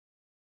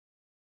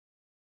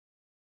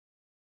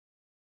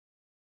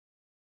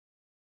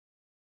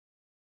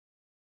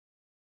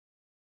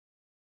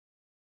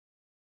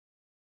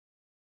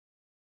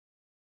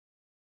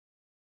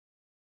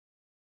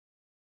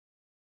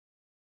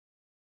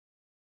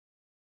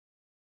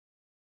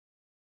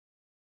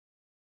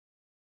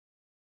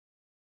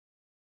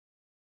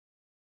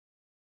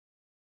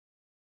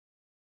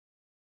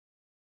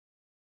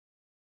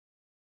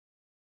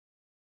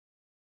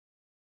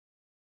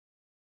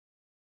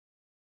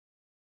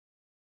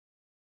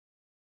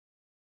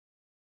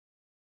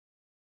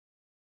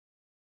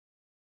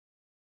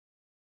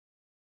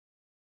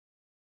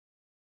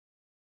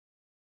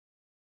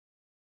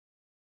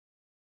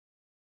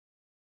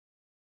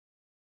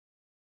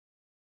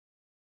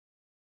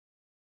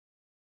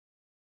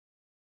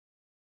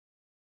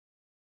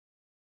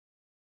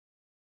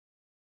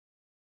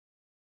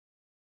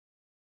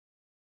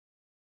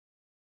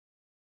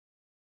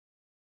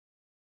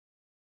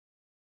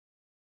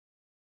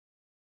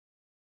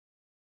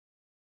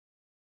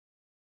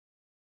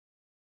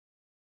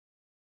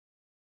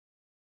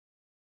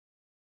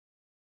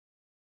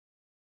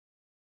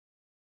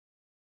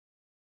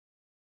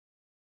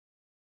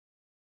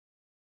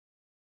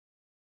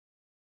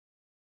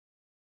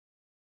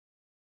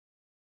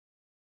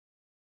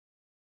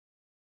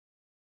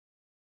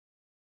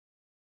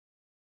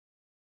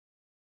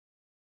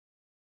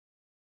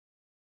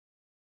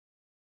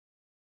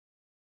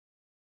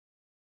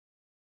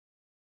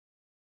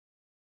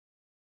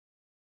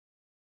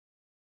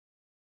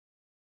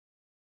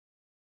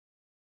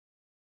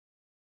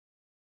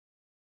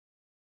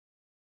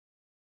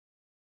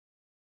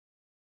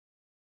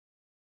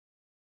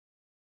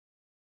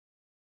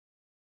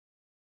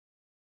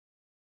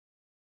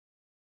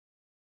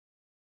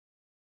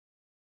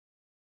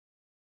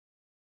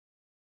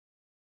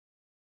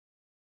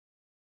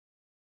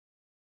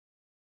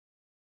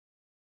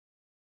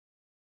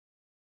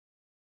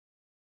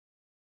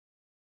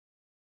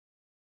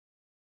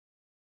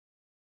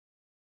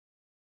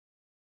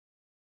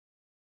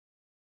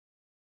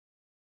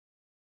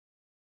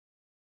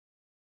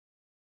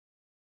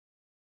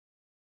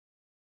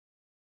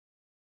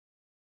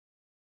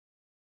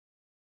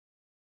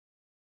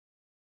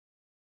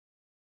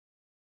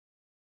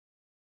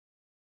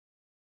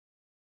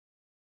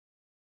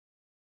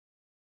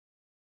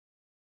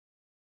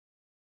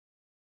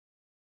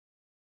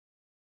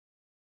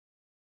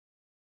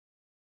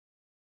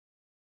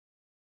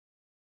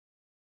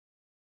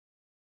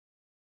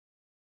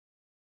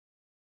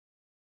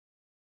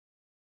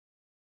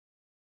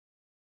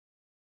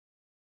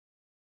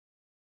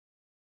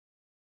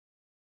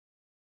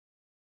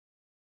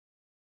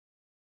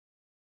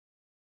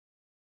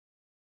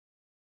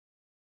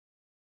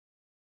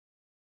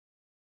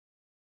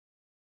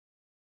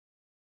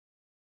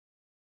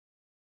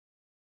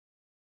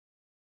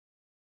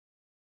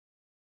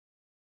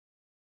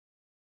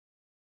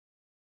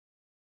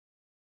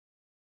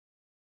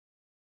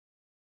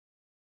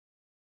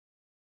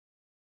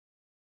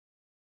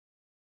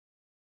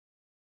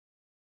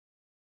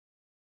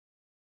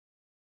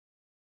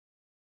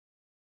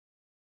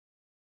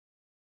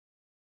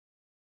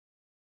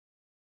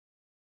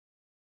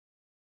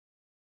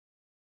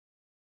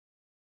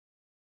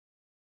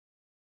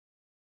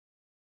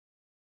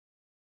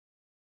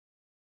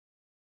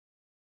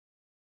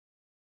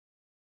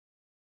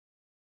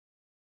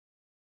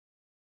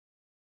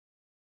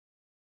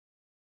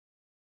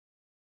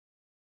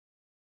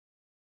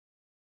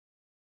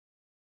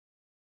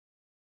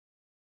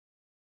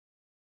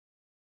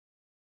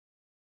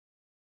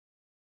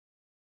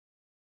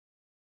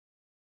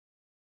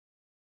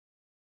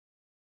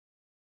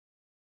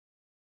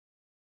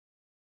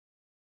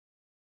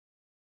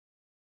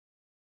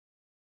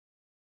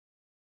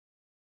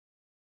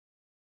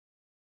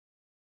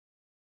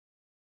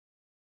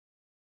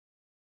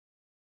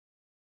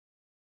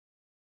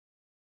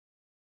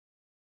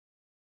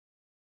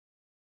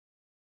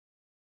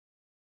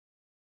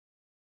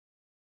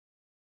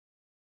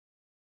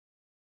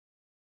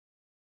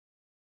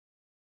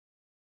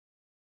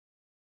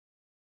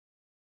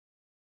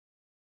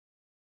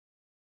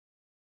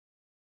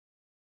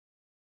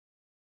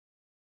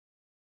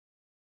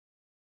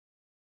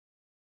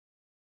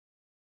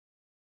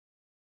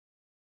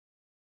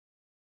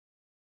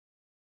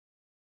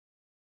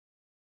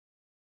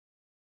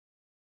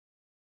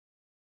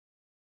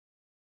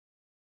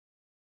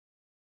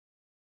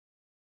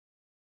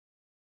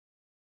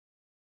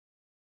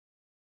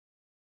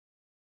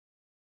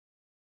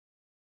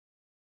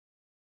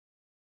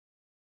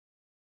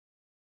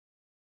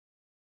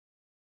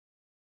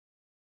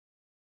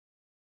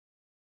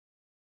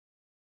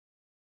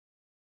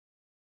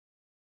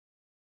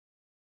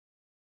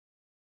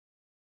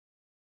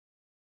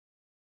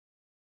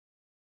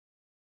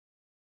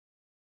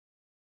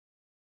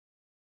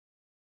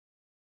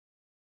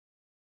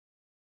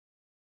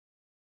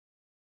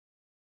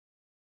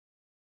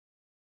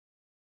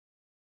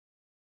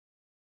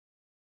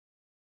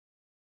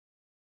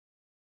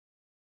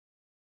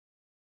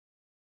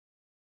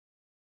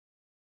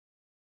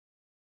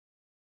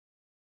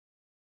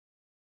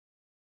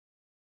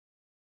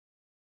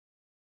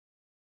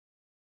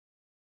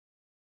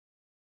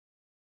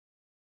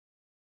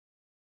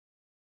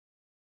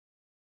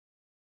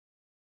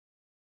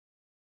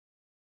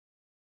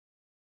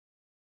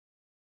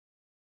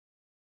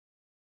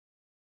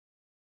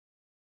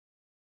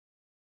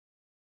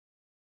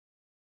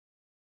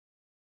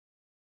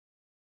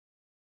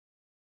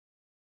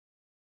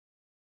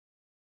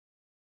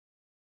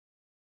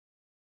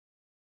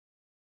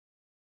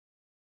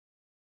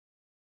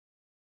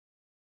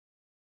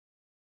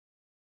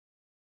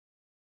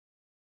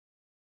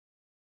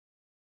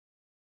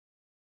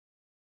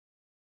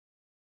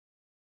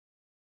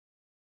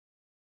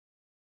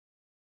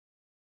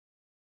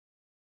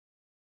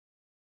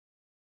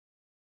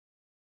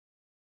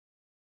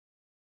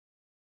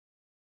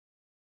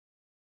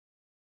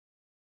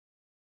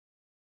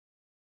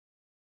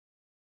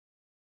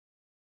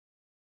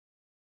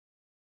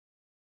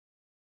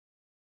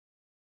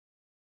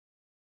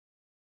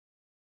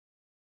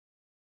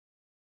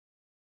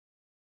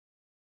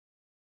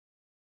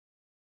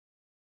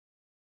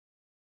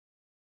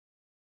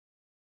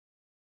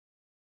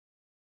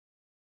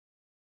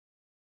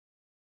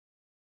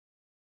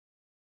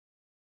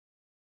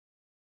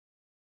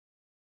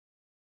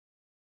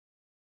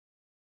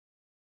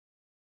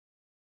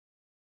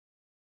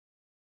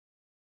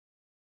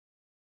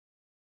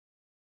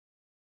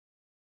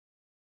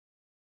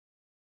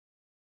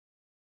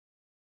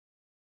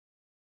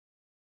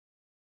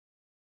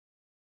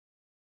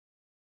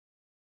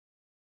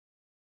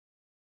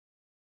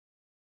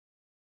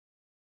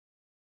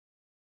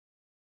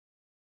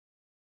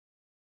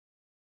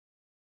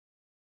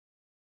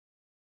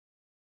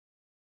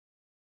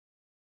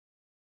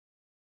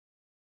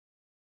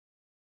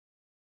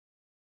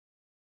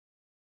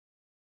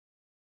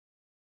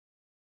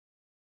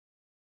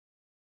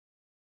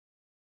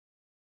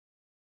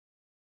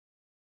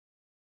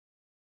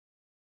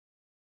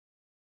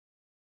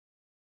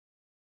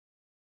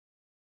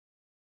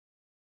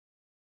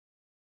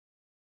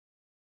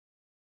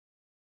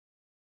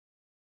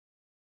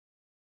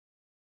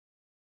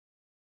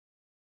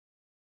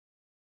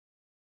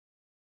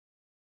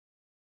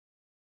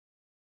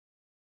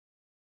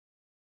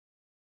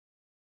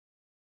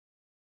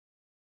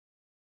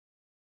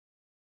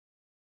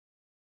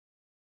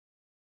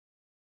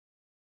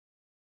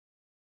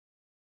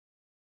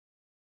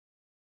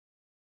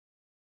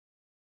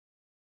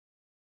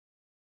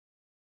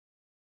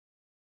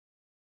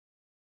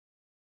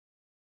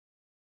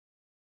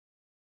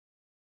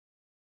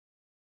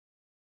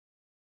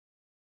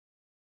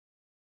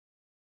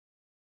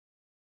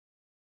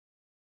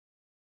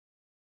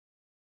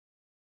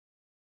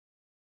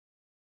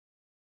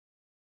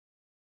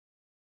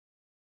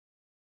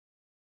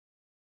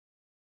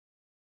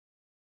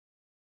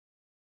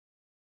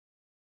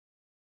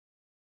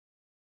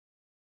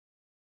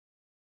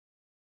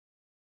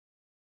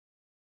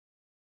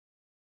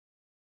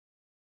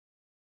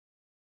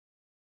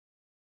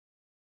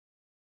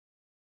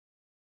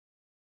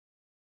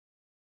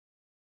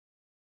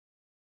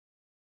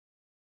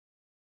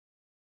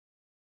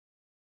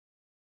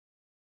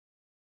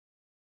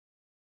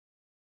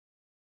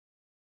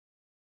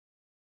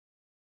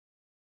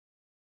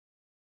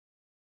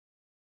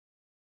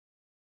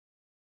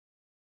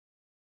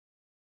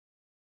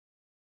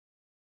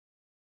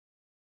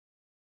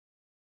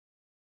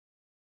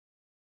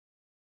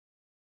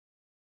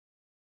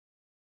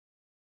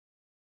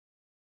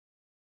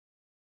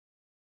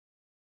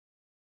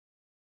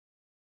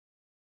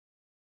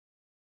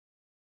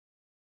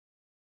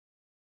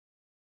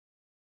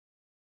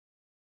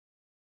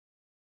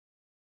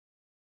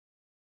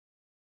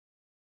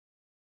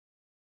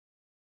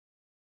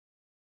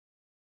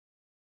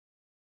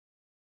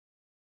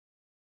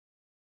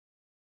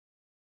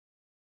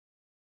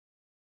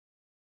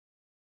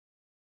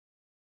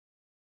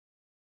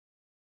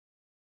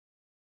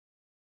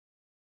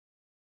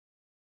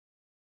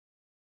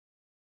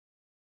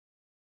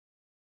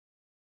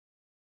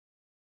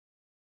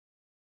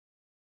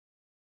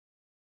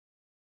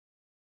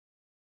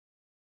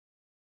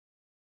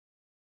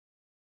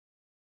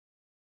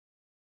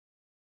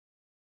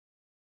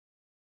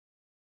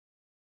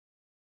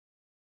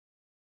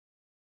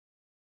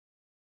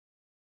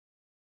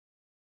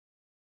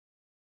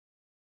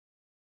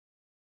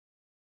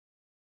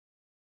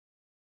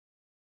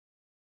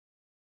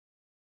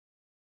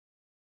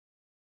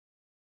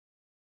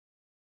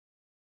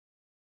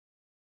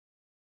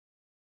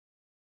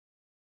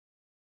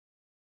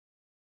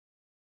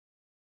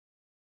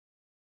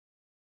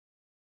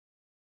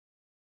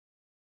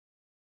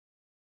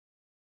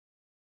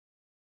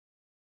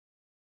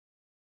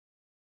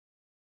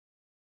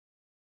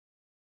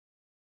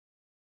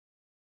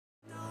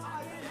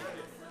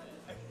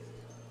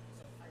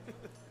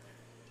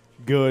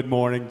Good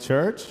morning,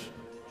 church.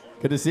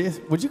 Good to see you.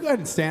 Would you go ahead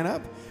and stand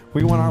up?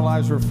 We want our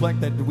lives to reflect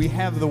that we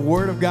have the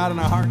Word of God in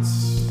our hearts.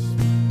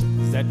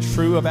 Is that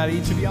true about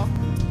each of y'all?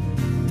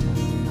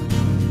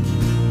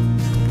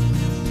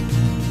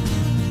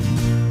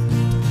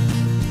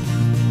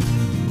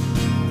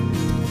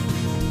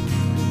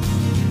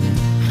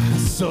 I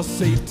saw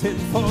Satan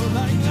fall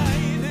like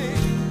lightning.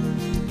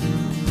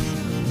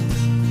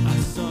 I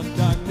saw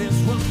darkness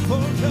run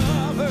for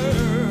cover.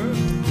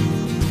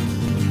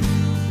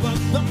 But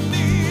the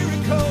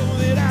miracle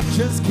that I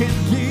just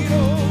can't get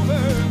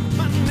over,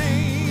 my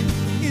name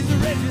is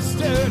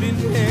registered in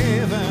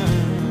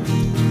heaven.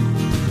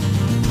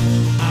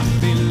 I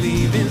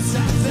believe in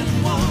signs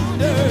and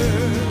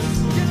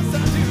wonders. Yes,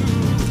 I do.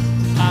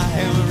 I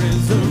have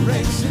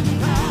resurrection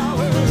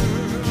power.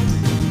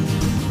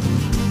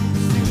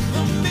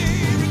 The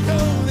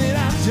miracle that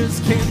I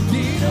just can't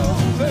get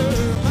over,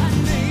 my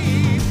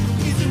name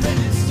is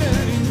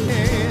registered in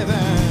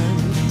heaven.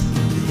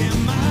 Yeah,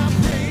 my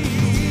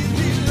praise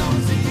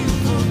belongs to you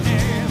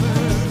forever.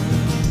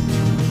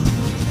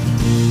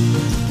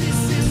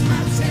 This is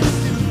my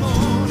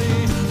testimony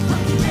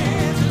from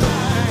death to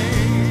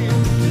life.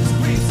 This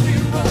grace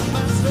rewrote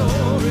my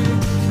story.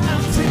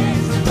 I'm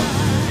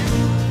testifying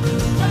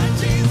by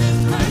Jesus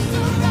Christ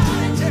the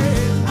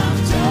righteous. I'm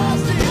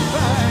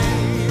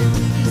justified.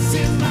 This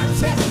is my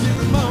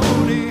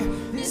testimony.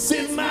 This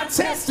is my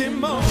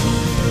testimony.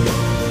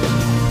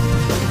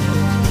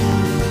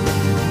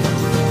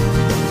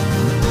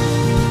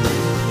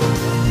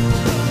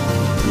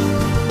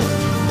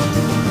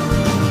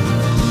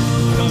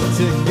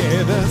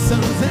 Together,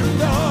 sons and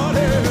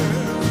daughters,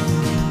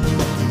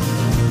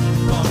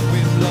 bought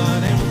with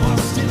blood and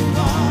washed in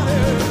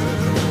water.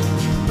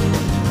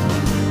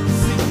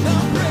 Sing the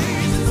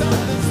praises of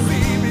the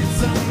Spirit,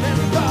 Son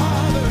and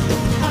Father.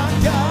 Our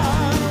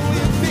God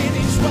will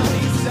finish what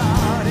He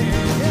started.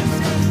 Yes,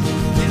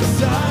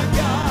 our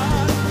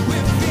God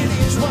will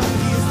finish what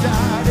He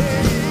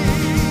started.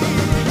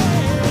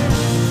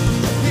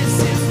 This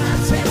is my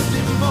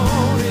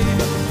testimony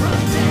from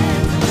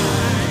death to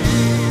life.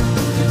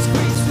 This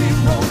grace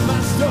rewrote my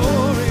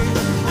story.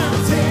 I'm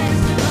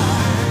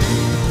testifying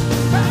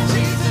by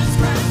Jesus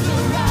Christ the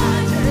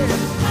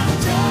righteous. I'm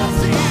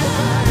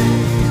justified.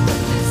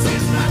 This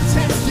is my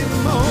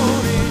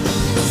testimony.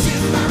 This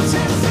is my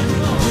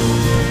testimony.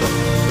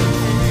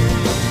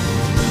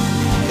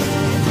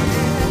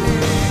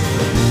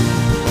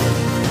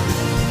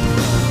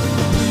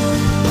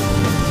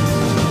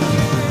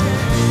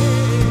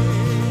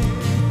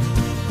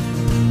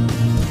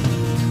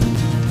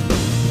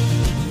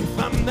 If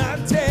I'm not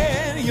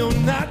dead, you're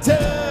not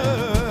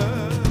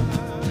done.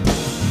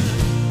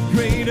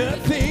 Greater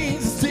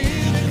things are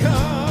still to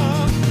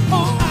come.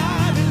 Oh,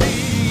 I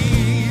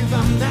believe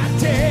I'm not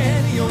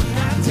dead, you're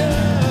not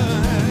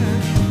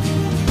done.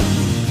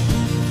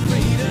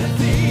 Greater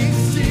things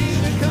are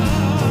still to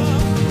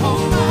come.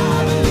 Oh,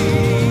 I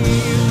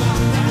believe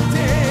I'm not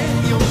dead,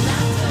 you're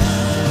not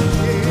done.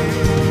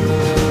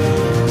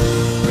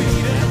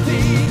 Greater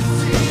things are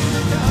still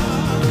to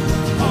come.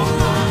 Oh,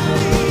 I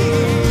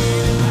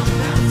believe I'm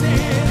not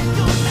dead,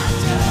 you're not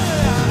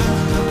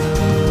done.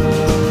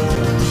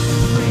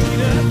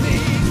 Greater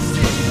things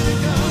still to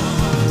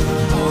come.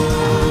 Oh,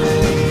 I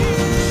believe.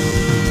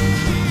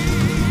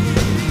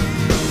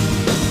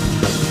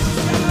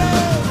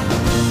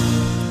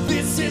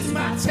 This is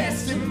my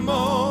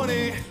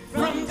testimony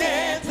from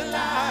death to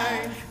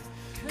life.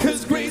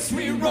 'Cause grace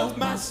rewrote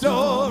my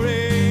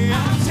story.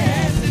 I'm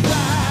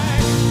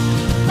testifying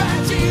by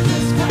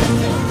Jesus Christ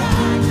the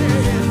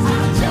righteous.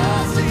 I'm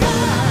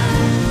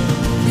justified.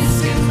 This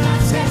is my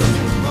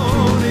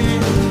testimony.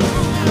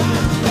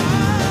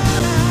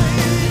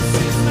 This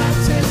is my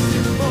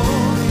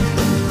testimony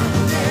from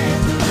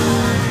death to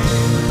life.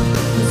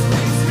 'Cause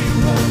grace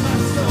rewrote my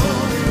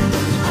story.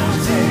 I'm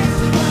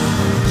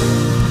testifying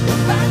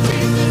by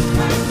Jesus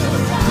Christ the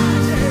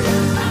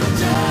righteous. I'm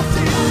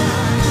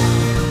justified.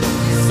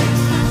 This is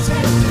my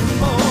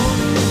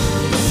testimony.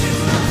 This is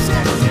my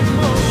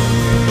testimony.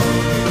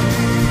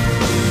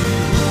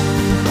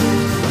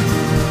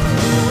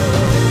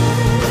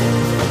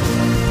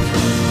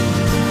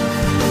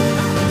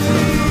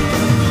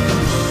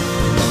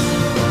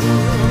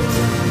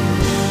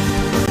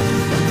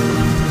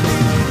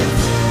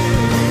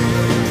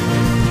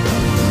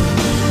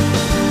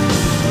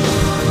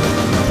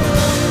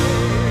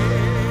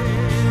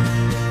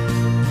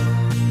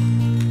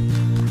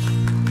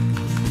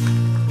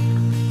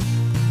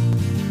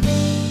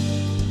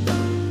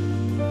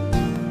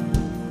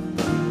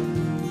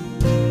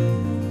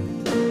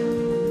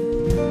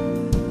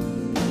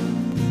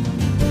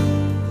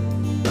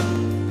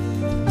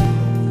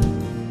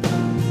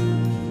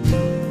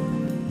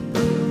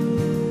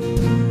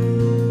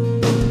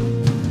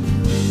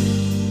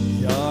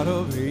 God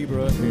of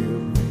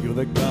Abraham, you're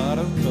the God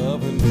of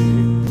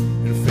covenant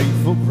and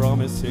faithful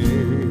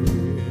promises.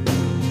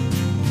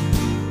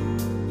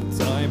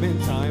 Time and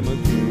time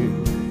again,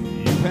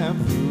 you have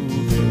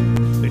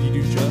proven that you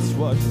do just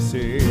what you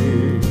say.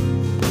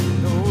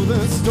 Though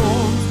the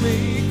storms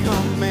may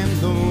come and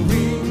the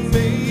wind may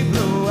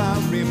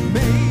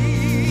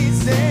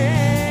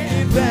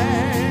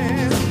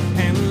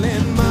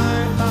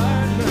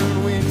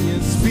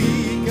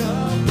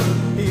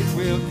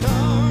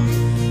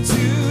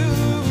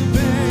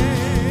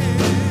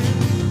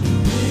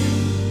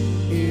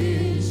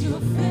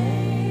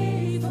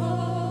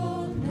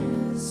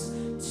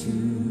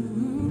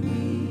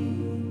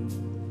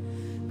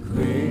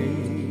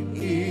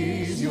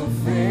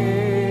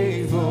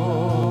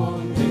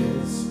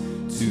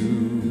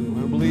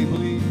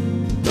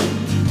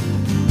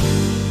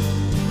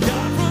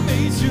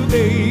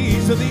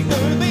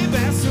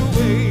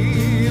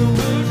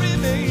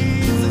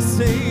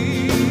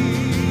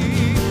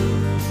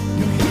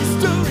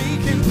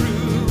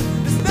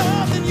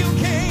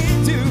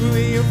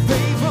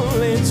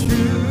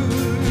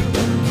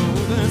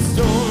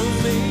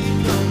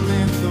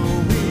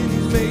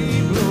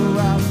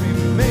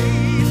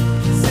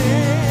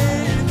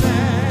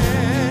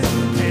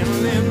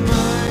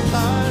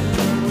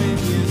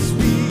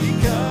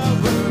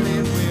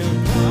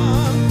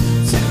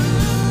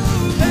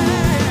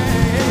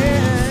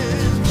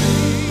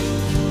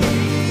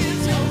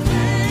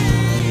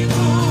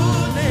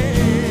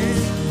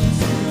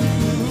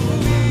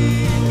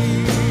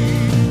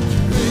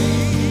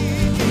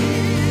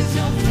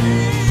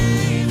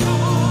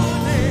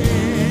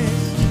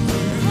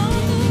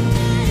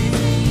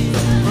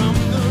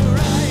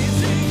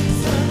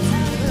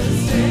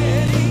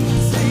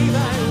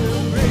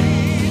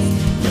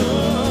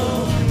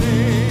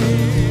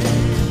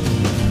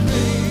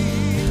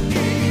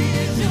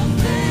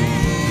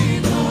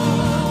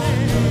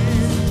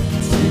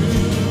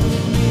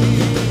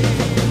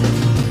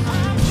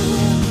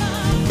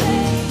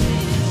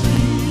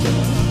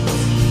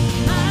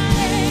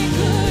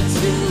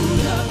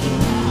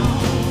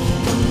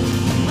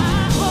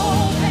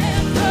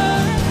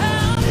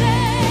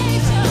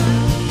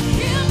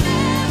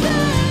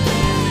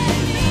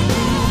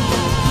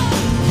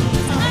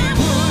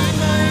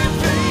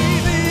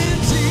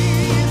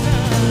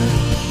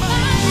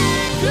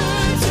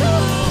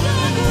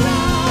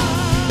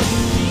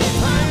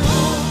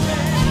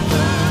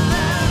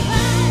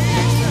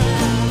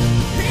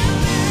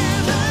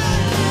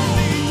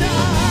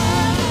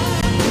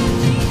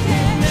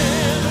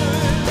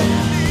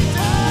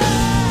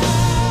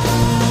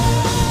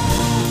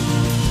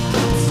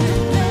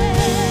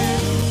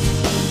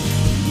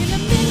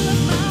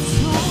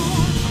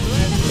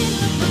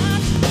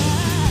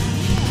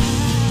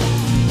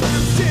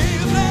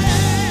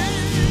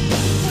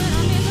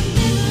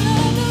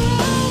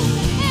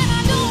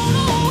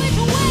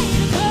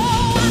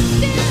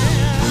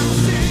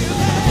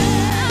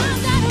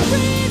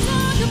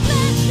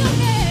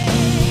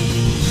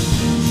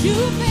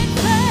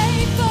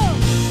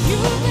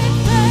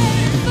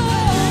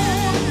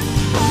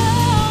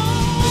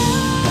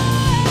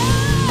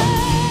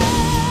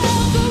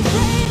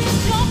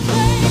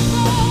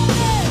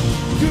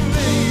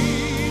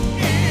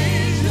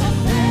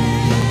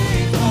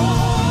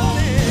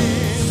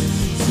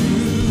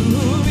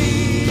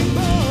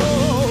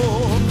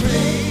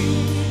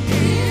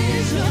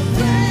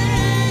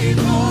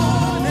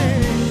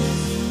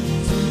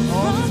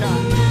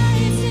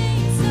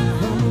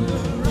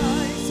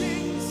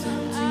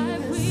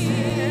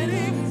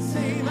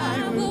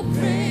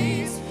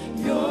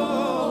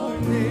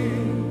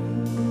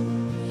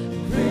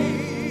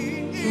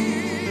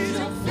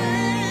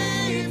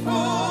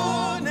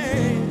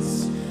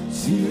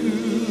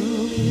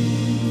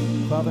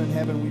Father in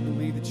heaven, we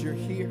believe that you're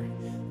here.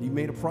 You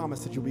made a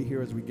promise that you'll be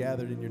here as we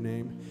gathered in your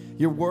name.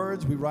 Your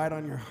words we write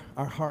on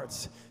our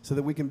hearts so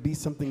that we can be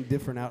something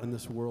different out in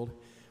this world.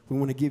 We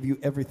want to give you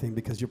everything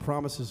because your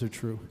promises are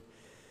true.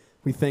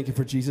 We thank you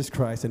for Jesus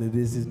Christ, and it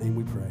is his name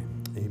we pray.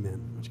 Amen.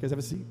 Why don't you guys have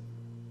a seat?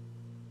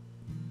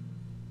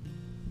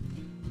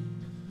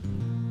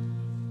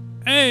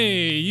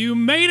 Hey, you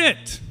made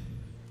it!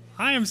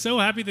 I am so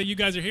happy that you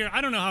guys are here. I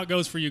don't know how it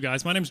goes for you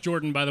guys. My name's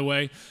Jordan, by the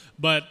way,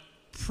 but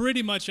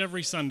pretty much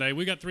every Sunday,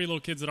 we got 3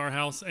 little kids at our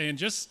house, and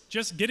just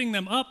getting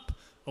them up,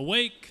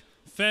 awake,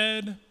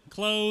 fed,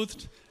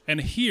 clothed, and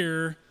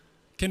here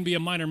can be a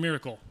minor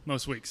miracle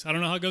most weeks. I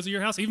don't know how it goes at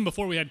your house. Even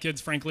before we had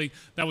kids, frankly,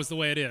 that was the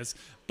way it is.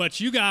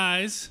 But you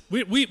guys,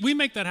 we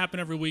make that happen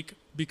every week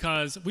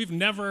because we've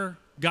never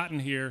gotten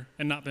here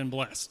and not been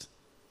blessed.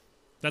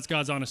 That's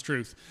God's honest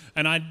truth.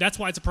 And that's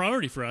why it's a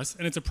priority for us.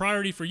 And it's a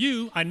priority for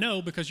you, I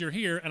know, because you're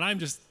here. And I'm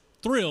just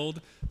thrilled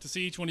to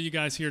see each one of you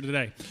guys here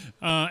today.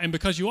 And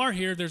because you are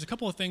here, there's a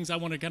couple of things I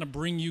want to kind of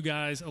bring you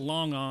guys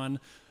along on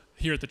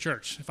here at the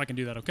church, if I can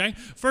do that, okay?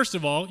 First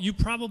of all, you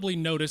probably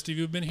noticed, if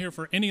you've been here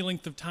for any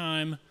length of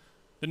time,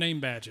 the name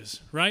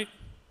badges, right?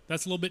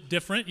 That's a little bit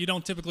different. You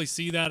don't typically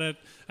see that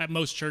at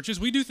most churches.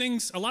 We do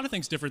a lot of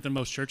things different than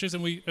most churches,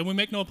 and we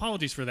make no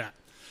apologies for that.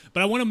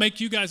 But I want to make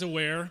you guys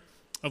aware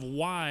of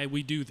why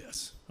we do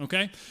this,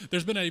 okay?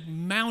 There's been a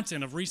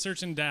mountain of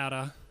research and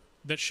data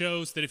that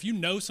shows that if you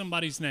know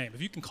somebody's name,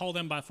 if you can call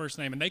them by first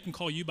name and they can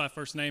call you by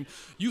first name,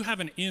 you have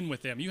an in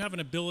with them. You have an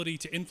ability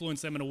to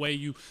influence them in a way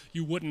you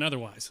wouldn't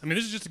otherwise. I mean,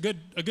 this is just a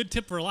good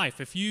tip for life.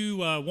 If you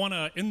want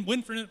to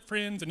win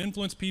friends and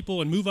influence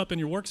people and move up in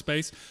your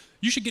workspace,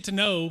 you should get to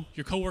know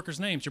your coworkers'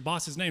 names, your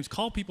boss's names.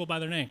 Call people by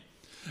their name.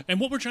 And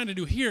what we're trying to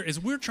do here is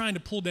we're trying to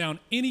pull down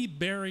any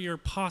barrier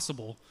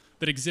possible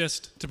that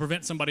exists to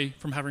prevent somebody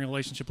from having a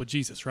relationship with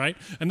Jesus, right?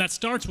 And that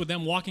starts with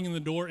them walking in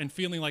the door and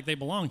feeling like they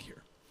belong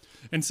here.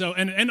 And so,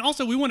 and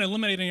also we want to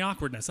eliminate any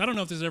awkwardness. I don't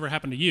know if this has ever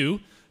happened to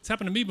you. It's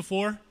happened to me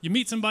before. You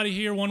meet somebody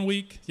here one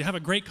week, you have a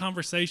great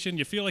conversation,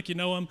 you feel like you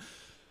know them,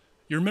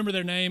 you remember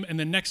their name, and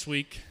then next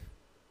week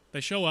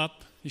they show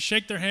up, you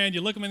shake their hand,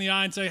 you look them in the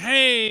eye and say,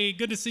 "Hey,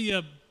 good to see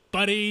you,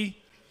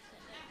 buddy."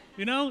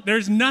 You know,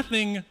 there's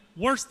nothing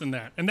worse than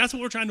that, and that's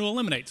what we're trying to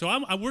eliminate. So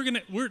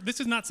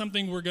this is not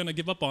something we're gonna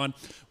give up on.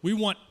 We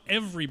want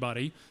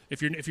everybody.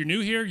 If you're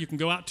new here, you can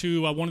go out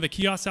to one of the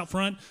kiosks out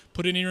front,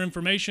 put in your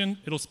information.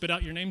 It'll spit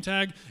out your name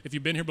tag. If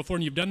you've been here before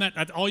and you've done that,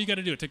 that's all you got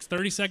to do. It takes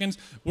 30 seconds.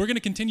 We're going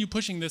to continue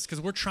pushing this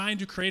because we're trying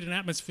to create an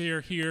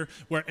atmosphere here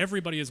where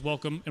everybody is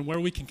welcome and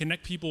where we can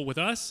connect people with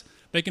us.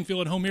 They can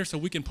feel at home here, so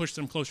we can push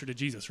them closer to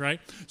Jesus,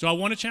 right? So I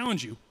want to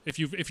challenge you. If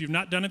you've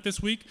not done it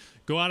this week,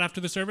 go out after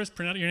the service,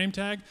 print out your name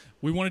tag.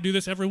 We want to do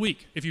this every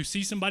week. If you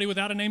see somebody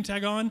without a name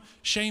tag on,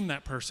 shame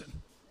that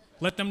person.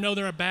 Let them know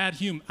they're a bad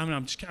human.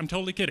 I'm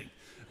totally kidding.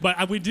 But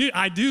we're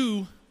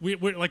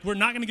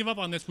not going to give up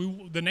on this.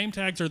 The name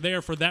tags are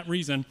there for that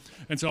reason,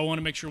 and so I want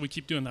to make sure we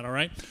keep doing that, all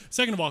right?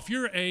 Second of all, if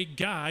you're a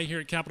guy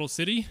here at Capital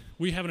City,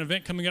 we have an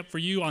event coming up for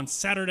you on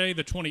Saturday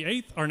the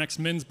 28th, our next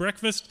men's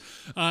breakfast.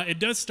 It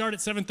does start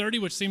at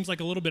 7:30, which seems like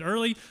a little bit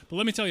early, but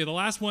let me tell you, the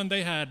last one,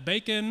 they had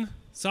bacon,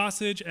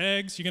 sausage,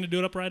 eggs. You going to do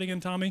it upright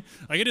again, Tommy?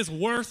 Like, it is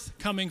worth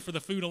coming for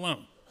the food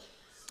alone.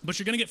 But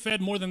you're going to get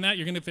fed more than that.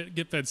 You're going to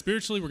get fed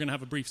spiritually. We're going to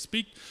have a brief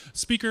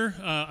speaker,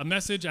 a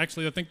message.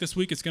 Actually, I think this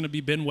week it's going to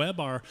be Ben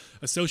Webb, our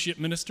associate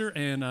minister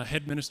and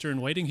head minister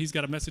in waiting. He's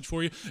got a message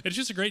for you. It's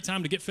just a great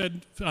time to get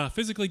fed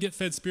physically, get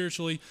fed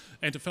spiritually,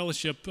 and to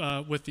fellowship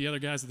with the other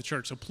guys of the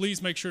church. So please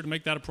make sure to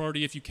make that a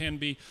priority if you can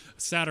be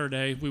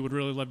Saturday. We would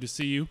really love to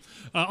see you.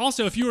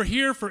 Also, if you were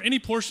here for any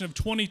portion of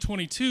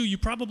 2022, you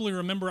probably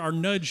remember our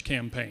Nudge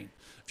campaign.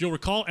 If you'll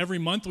recall, every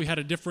month we had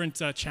a different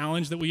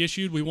challenge that we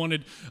issued. We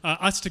wanted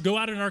us to go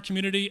out in our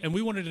community, and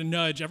we wanted to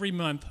nudge every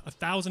month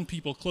 1,000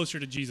 people closer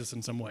to Jesus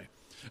in some way.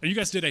 And you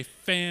guys did a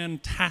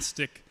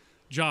fantastic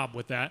job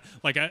with that.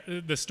 Like,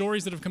 the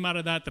stories that have come out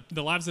of that,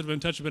 the lives that have been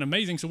touched have been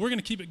amazing. So we're going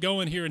to keep it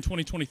going here in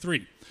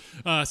 2023.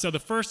 So the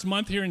first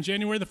month here in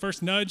January, the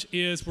first nudge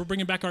is we're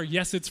bringing back our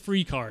Yes, It's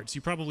Free cards.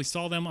 You probably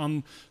saw them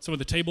on some of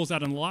the tables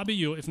out in the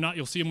lobby. If not,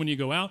 you'll see them when you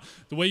go out.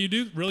 The way you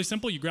do, really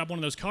simple, you grab one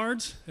of those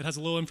cards. It has a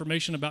little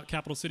information about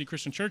Capital City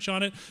Christian Church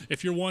on it.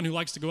 If you're one who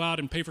likes to go out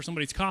and pay for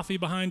somebody's coffee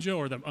behind you,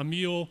 or a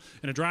meal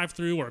in a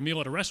drive-thru, or a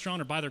meal at a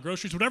restaurant, or buy their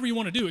groceries, whatever you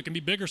want to do, it can be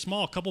big or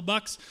small, a couple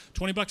bucks,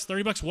 20 bucks,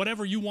 30 bucks,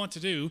 whatever you want to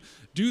do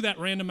that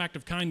random act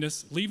of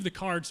kindness. Leave the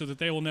card so that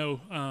they will know.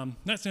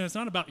 It's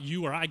not about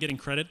you or I getting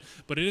credit,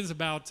 but it is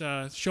about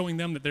showing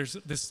them that there's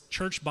this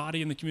church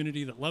body in the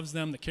community that loves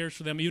them, that cares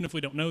for them, even if we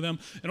don't know them,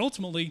 and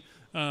ultimately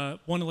want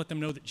to let them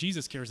know that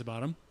Jesus cares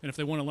about them. And if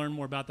they want to learn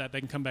more about that, they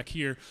can come back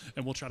here,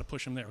 and we'll try to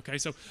push them there, okay?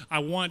 So I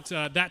want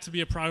that to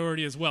be a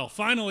priority as well.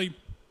 Finally,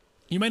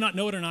 you may not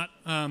know it or not,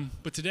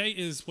 but today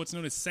is what's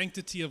known as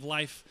Sanctity of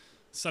Life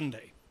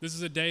Sunday. This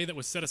is a day that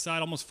was set aside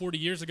almost 40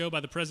 years ago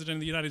by the President of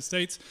the United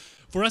States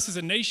for us as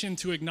a nation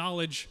to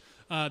acknowledge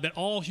that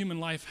all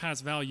human life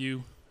has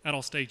value at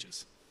all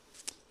stages.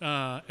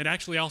 It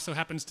actually also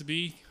happens to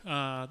be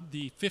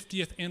the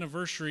 50th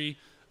anniversary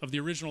of the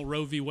original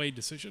Roe v. Wade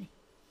decision.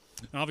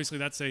 And obviously,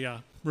 that's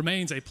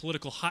remains a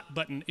political hot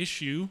button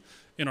issue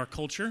in our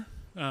culture,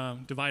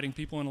 dividing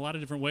people in a lot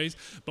of different ways.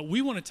 But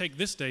we want to take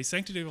this day,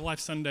 Sanctity of Life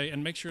Sunday,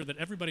 and make sure that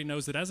everybody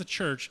knows that as a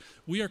church,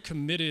 we are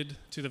committed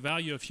to the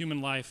value of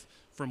human life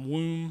from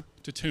womb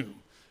to tomb,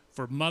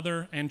 for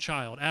mother and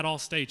child at all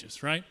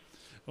stages, right?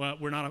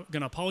 We're not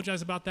going to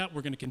apologize about that.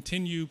 We're going to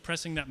continue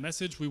pressing that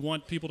message. We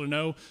want people to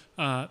know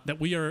that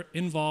we are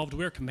involved,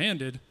 we are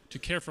commanded to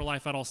care for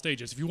life at all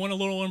stages. If you want a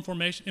little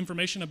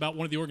information about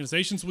one of the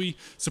organizations we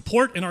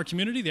support in our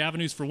community, the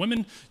Avenues for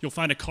Women, you'll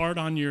find a card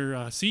on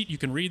your seat. You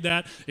can read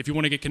that. If you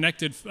want to get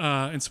connected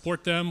and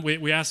support them,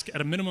 we ask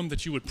at a minimum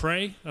that you would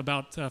pray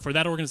about for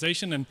that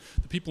organization and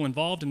the people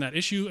involved in that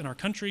issue in our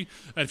country.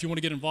 If you want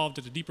to get involved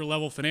at a deeper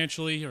level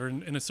financially or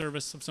in a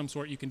service of some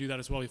sort, you can do that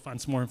as well. You'll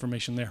find some more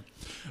information there.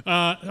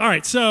 All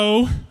right,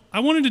 so I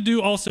wanted to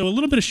do also a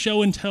little bit of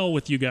show and tell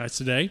with you guys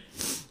today,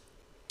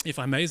 if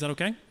I may. Is that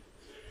okay?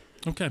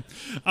 Okay.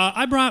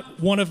 I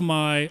brought one of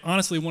my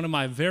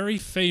very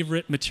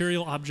favorite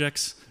material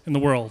objects in the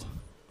world.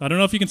 I don't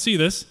know if you can see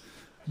this.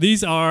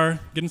 These are,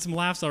 getting some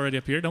laughs already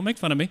up here, don't make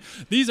fun of me.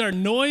 These are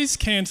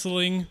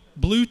noise-canceling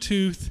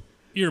Bluetooth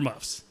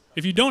earmuffs.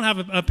 If you don't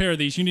have a pair of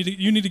these, you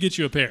need to get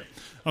you a pair,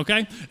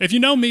 okay? If you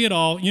know me at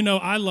all, you know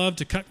I love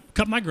to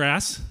cut my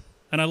grass,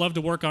 and I love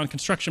to work on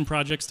construction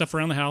projects, stuff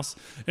around the house,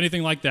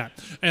 anything like that.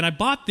 And I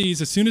bought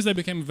these as soon as they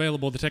became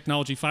available, the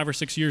technology 5 or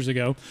 6 years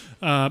ago,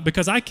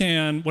 because I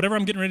can, whatever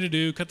I'm getting ready to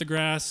do, cut the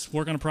grass,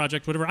 work on a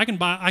project, whatever, I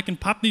can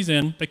pop these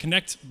in. They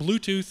connect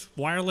Bluetooth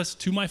wireless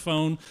to my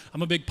phone.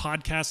 I'm a big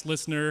podcast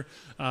listener,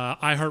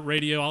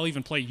 iHeartRadio. I'll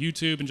even play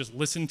YouTube and just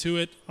listen to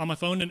it on my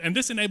phone. And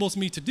this enables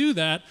me to do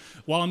that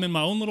while I'm in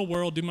my own little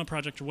world, do my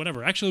project or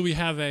whatever. Actually, we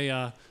have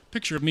a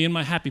picture of me in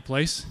my happy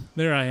place.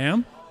 There I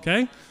am,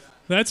 okay?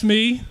 That's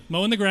me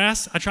mowing the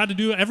grass. I try to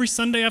do it every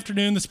Sunday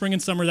afternoon, the spring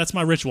and summer. That's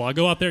my ritual. I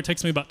go out there. It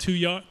takes me about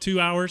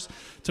 2 hours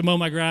to mow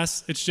my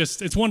grass.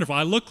 It's wonderful.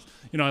 I look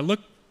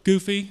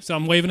goofy, so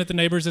I'm waving at the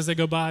neighbors as they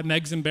go by.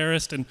 Meg's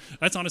embarrassed, and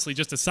that's honestly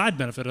just a side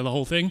benefit of the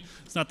whole thing.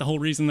 It's not the whole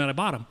reason that I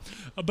bought them.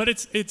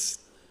 But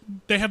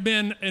they have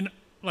been,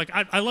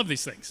 I love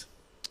these things.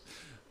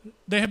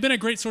 They have been a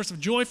great source of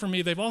joy for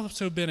me. They've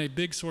also been a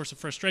big source of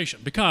frustration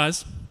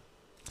because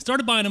I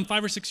started buying them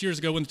 5 or 6 years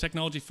ago when the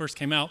technology first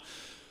came out.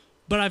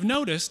 But I've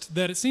noticed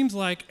that it seems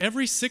like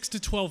every 6 to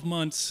 12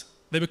 months,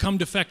 they become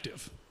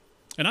defective.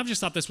 And I've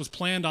just thought this was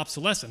planned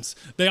obsolescence.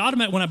 When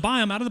I buy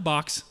them out of the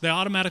box, they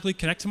automatically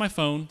connect to my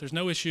phone. There's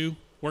no issue.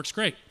 Works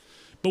great.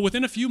 But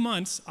within a few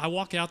months, I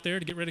walk out there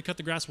to get ready to cut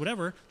the grass,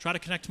 whatever, try to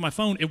connect to my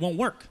phone. It won't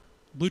work.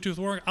 Bluetooth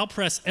won't work. I'll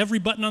press every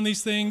button on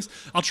these things.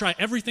 I'll try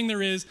everything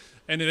there is,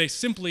 and they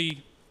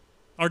simply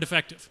are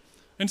defective.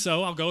 And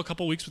so I'll go a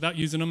couple weeks without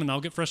using them, and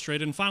I'll get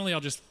frustrated. And finally, I'll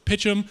just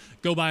pitch them,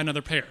 go buy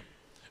another pair.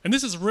 And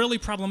this is really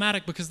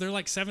problematic because they're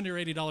like $70 or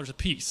 $80 a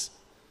piece.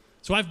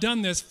 So I've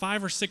done this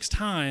 5 or 6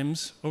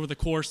 times over the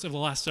course of the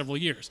last several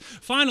years.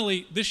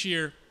 Finally, this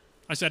year,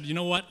 I said, you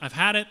know what? I've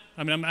had it.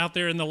 I mean, I'm out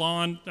there in the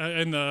lawn,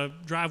 in the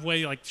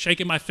driveway, like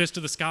shaking my fist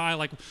to the sky,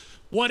 like,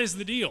 what is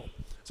the deal?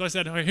 So I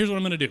said, all right, here's what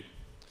I'm going to do.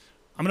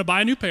 I'm going to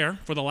buy a new pair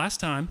for the last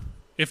time.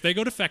 If they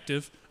go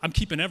defective, I'm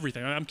keeping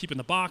everything. I'm keeping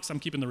the box. I'm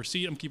keeping the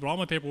receipt. I'm keeping all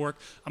my paperwork.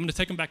 I'm going to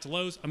take them back to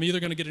Lowe's. I'm either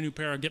going to get a new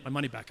pair or get my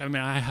money back. I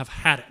mean, I have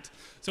had it.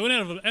 So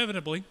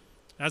inevitably,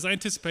 as I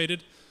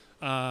anticipated,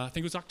 I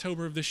think it was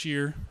October of this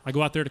year, I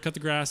go out there to cut the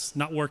grass,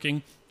 not working.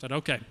 I said,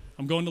 okay,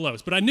 I'm going to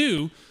Lowe's. But I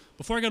knew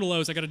before I go to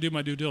Lowe's, I got to do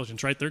my due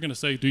diligence, right? They're going to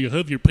say, do you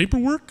have your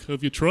paperwork?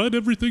 Have you tried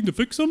everything to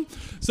fix them?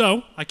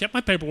 So I kept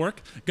my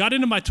paperwork, got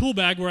into my tool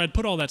bag where I'd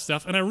put all that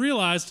stuff, and I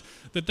realized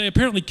that they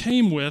apparently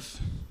came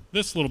with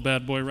this little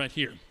bad boy right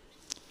here.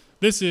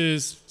 This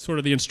is sort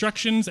of the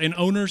instructions, an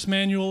owner's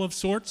manual of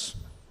sorts.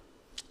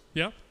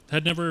 Yeah,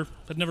 had never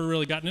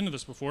really gotten into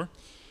this before.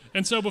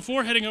 And so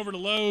before heading over to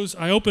Lowe's,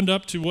 I opened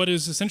up to what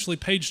is essentially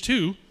page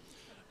 2,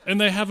 and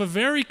they have a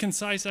very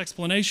concise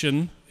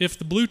explanation. If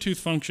the Bluetooth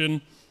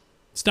function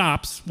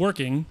stops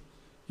working,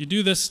 you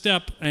do this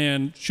step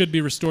and should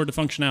be restored to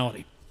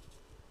functionality.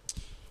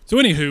 So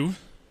anywho,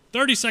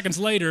 30 seconds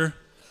later,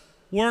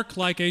 work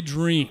like a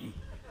dream.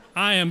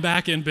 I am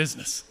back in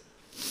business.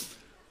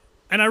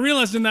 And I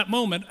realized in that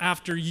moment,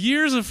 after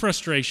years of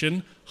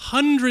frustration,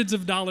 hundreds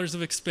of dollars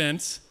of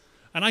expense,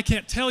 and I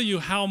can't tell you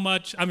how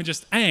much,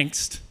 just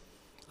angst,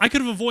 I could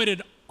have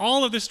avoided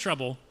all of this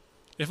trouble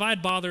if I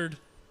had bothered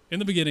in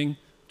the beginning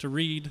to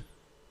read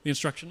the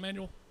instruction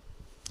manual.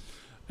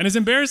 And as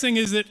embarrassing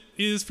as it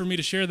is for me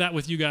to share that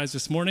with you guys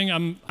this morning,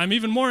 I'm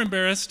even more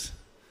embarrassed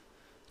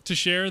to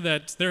share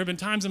that there have been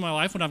times in my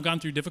life when I've gone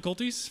through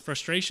difficulties,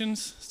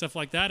 frustrations, stuff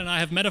like that, and I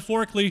have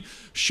metaphorically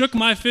shook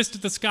my fist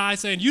at the sky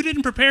saying, you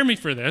didn't prepare me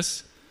for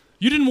this.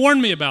 You didn't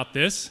warn me about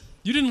this.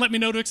 You didn't let me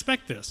know to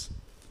expect this.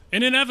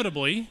 And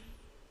inevitably,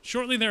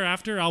 shortly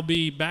thereafter, I'll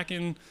be back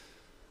in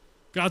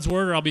God's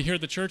Word, or I'll be here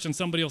at the church and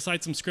somebody will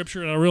cite some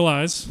scripture and I'll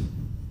realize,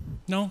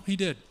 no, He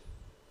did.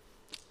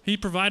 He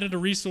provided a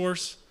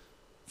resource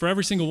for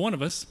every single one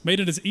of us, made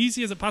it as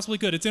easy as it possibly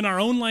could. It's in our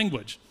own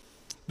language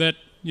that,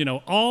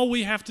 all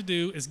we have to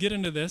do is get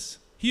into this,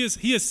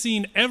 He has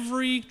seen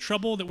every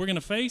trouble that we're going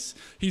to face.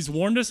 He's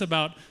warned us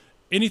about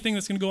anything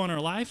that's going to go on in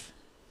our life.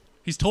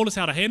 He's told us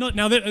how to handle it.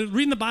 Now,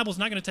 reading the Bible is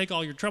not going to take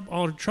all your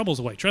troubles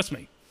away, trust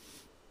me.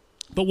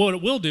 But what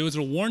it will do is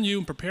it'll warn you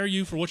and prepare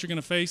you for what you're going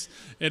to face,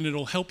 and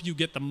it'll help you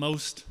get the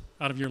most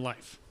out of your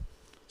life.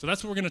 So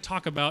that's what we're going to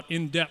talk about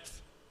in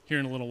depth here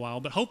in a little while.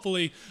 But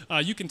hopefully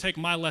you can take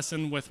my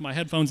lesson with my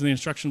headphones and the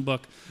instruction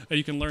book, and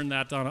you can learn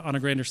that on a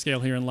grander scale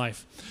here in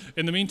life.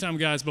 In the meantime,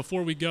 guys,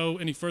 before we go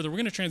any further, we're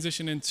going to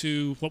transition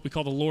into what we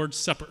call the Lord's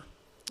Supper.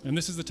 And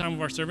this is the time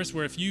of our service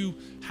where if you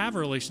have a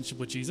relationship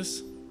with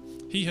Jesus,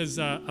 he has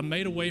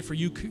made a way for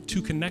you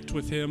to connect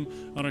with him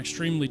on an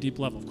extremely deep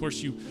level. Of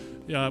course,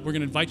 we're going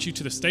to invite you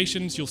to the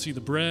stations. You'll see the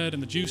bread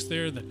and the juice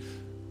there that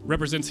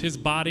represents his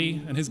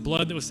body and his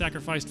blood that was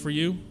sacrificed for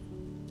you.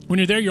 When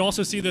you're there, you'll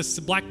also see this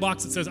black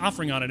box that says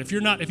offering on it. If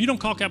you don't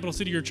call Capital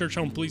City your church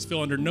home, please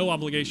feel under no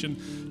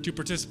obligation to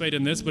participate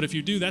in this. But if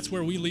you do, that's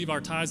where we leave our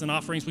tithes and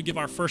offerings. We give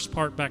our first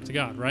part back to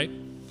God, right?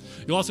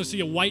 You'll also see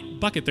a white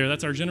bucket there.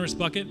 That's our generous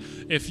bucket.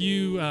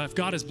 If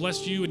God has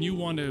blessed you and you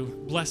want to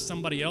bless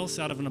somebody else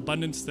out of an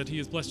abundance that he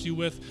has blessed you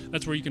with,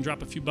 that's where you can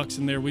drop a few bucks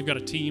in there. We've got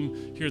a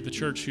team here at the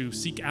church who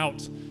seek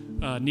out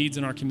needs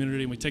in our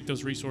community, and we take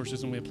those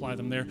resources and we apply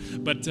them there.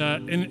 But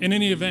in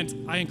any event,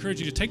 I encourage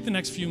you to take the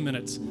next few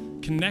minutes,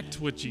 connect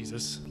with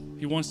Jesus.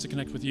 He wants to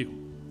connect with you.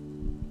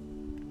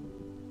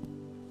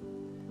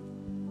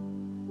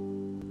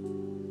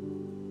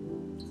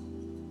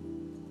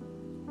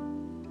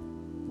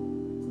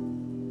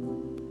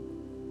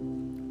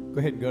 Go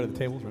ahead and go to the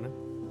tables right now.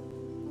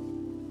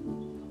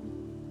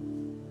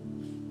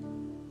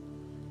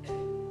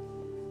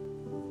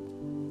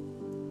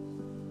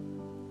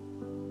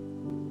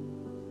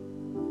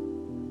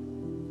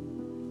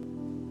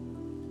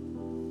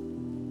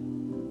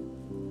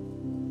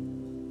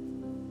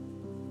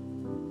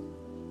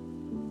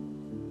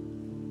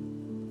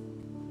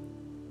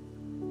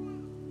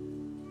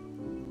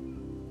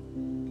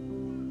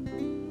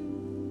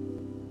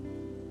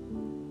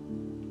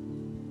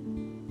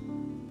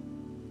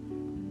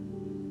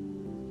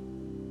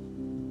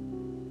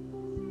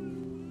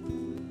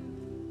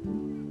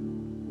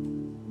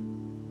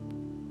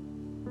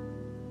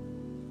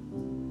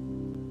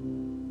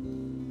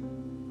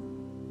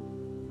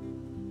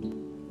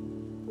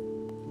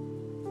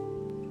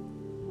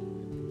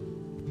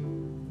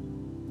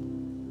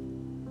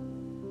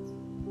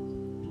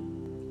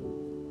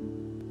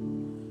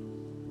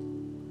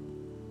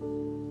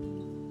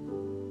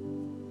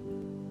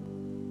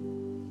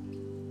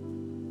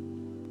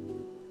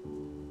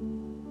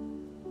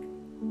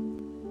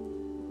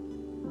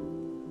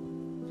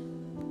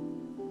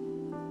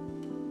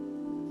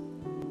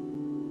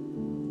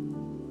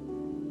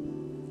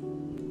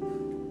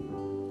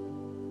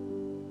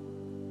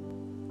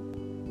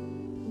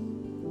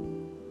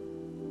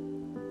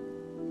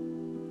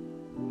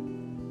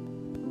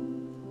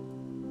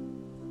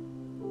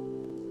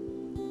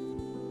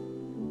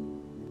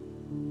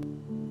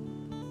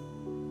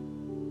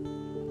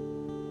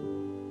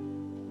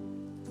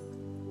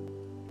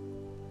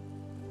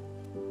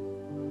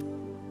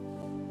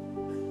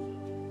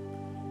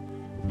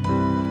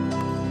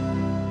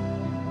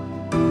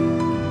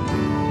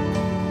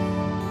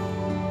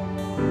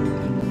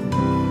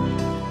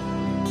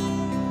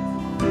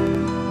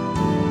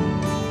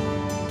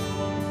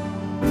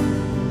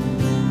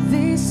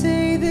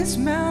 This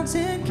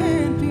mountain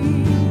can't be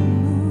moved.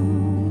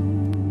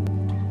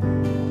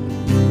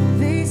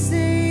 They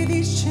say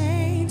these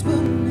chains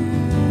will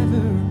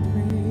never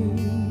break,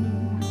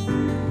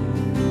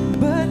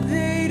 but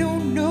they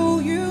don't know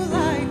you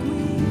like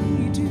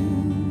we do.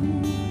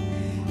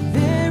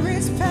 There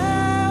is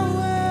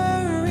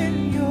power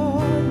in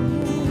your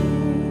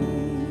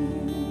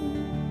name.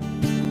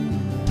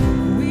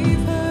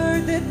 We've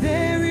heard that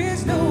there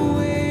is no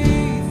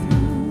way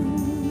through.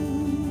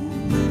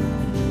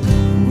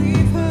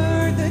 We've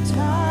heard the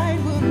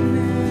tide will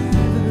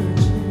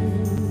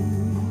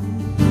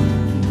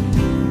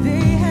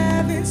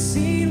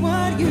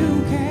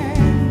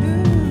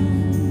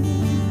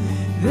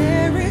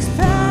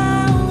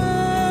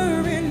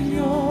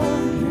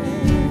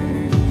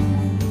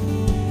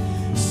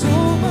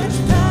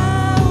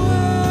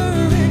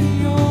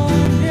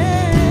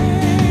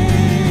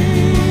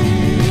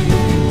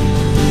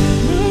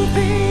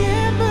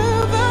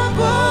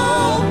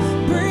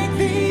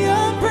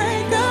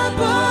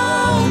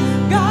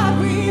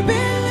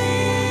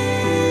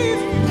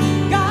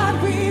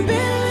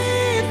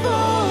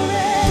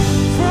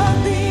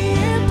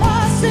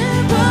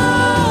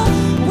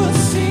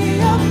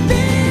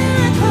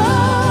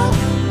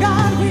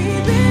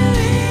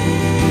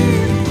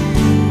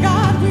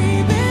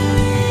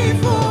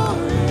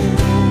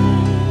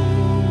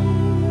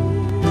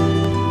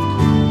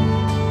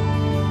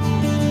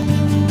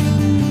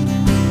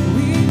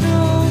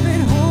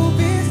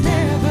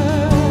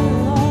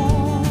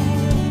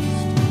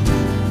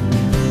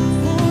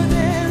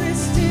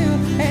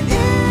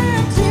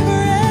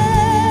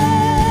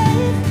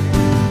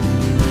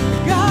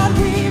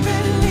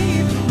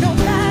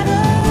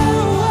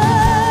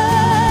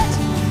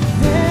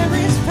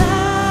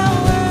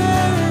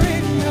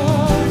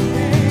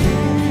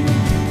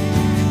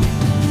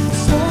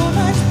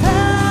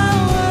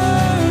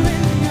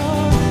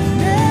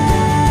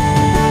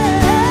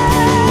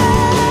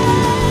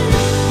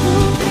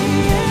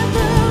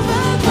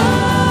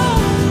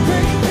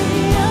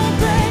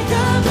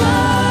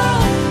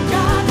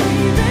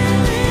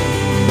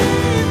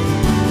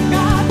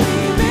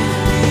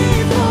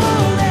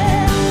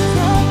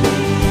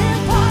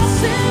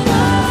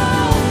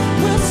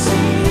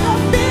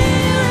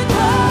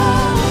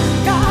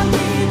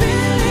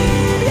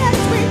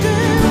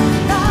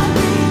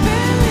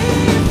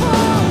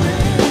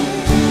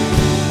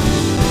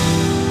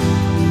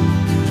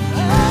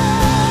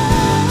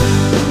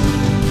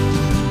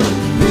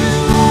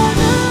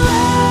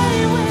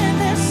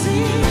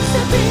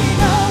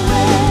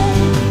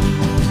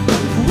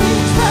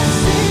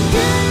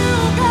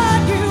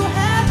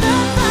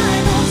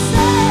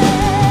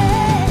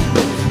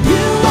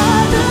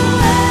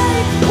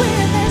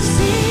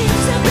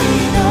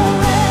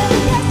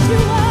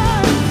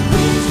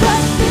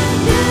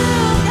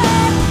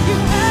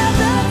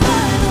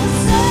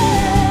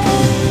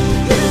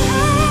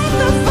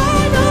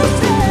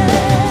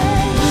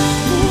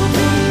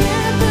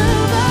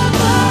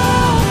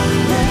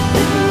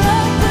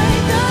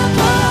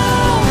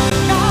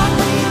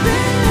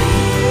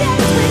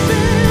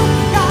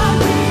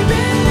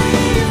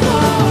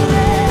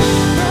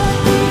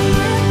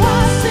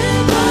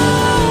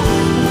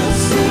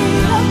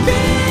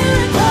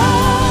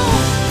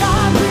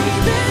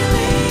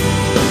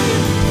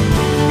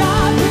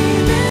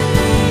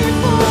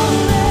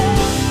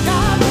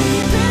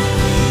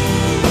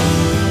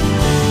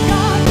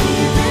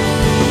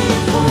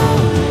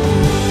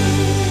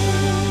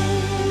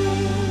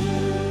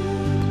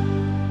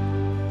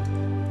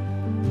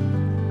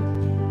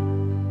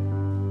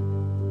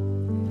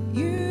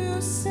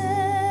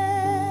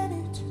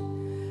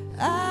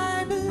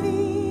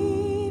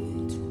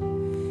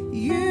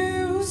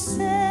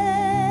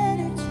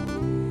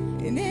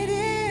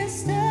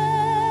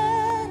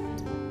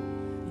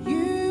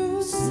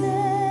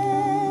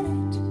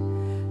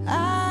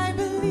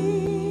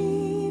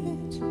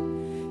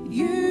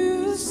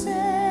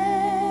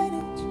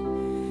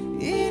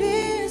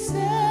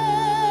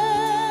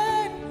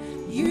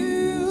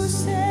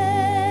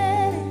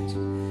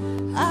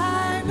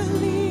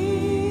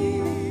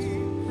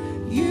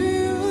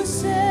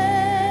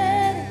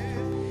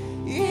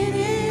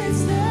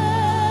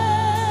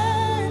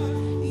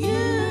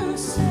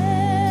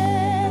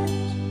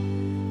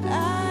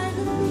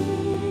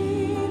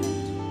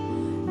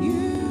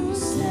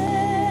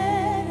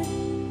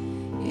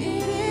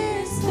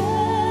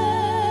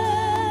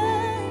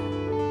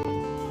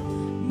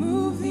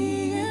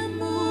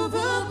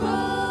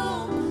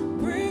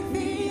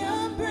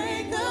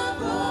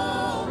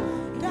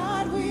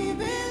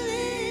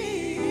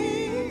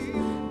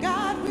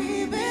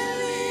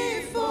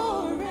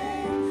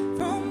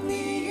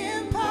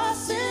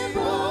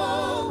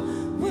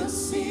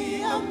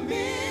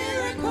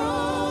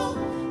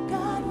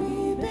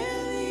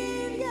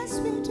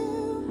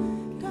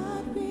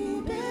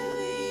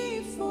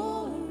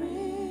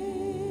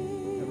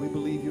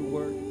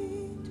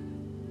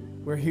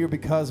We're here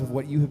because of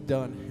what you have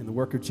done in the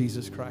work of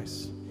Jesus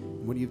Christ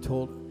and what you've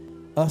told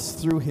us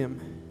through him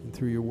and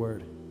through your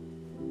word.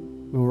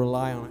 We will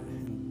rely on it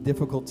in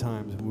difficult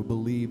times, and we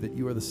believe that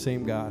you are the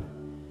same God.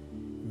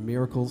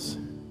 Miracles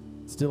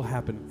still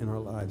happen in our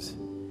lives.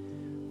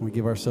 When we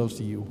give ourselves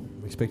to you,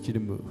 we expect you to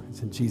move.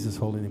 It's in Jesus'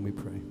 holy name we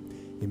pray.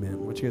 Amen.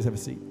 Why don't you guys have a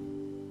seat?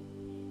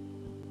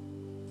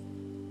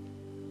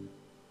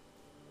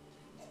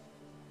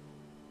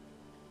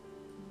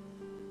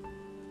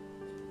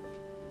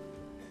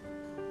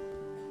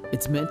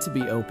 It's meant to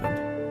be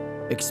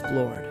opened,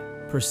 explored,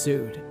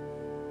 pursued.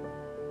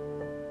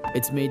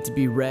 It's made to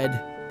be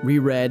read,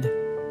 reread,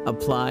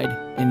 applied,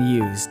 and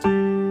used.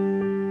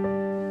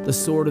 The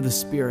sword of the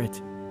Spirit,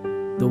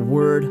 the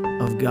Word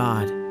of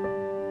God,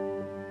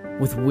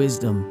 with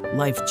wisdom,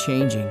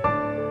 life-changing,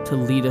 to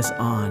lead us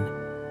on.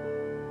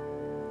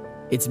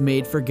 It's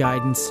made for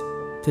guidance,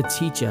 to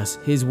teach us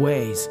His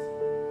ways,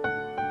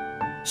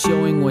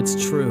 showing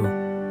what's true,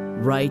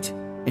 right,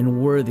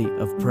 and worthy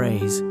of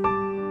praise.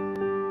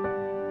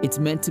 It's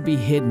meant to be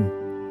hidden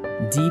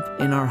deep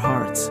in our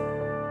hearts,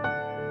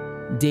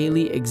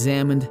 daily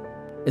examined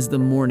as the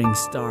morning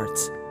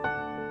starts.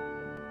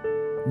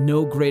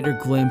 No greater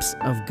glimpse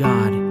of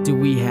God do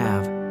we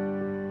have,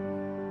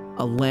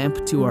 a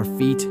lamp to our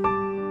feet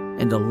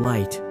and a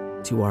light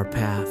to our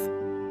path.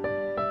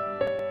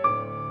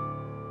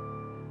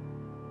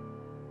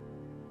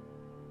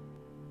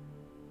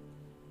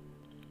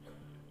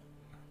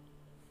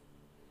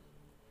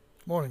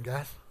 Morning,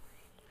 guys.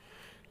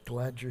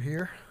 Glad you're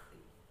here.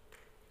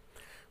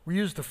 We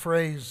use the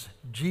phrase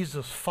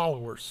Jesus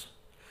followers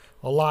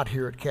a lot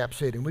here at Cap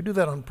City, and we do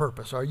that on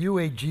purpose. Are you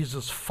a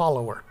Jesus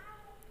follower?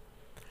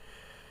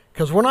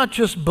 Because we're not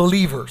just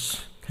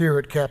believers here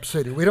at Cap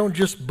City. We don't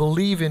just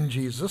believe in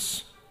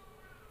Jesus,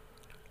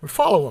 we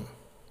follow him,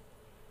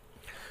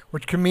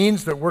 which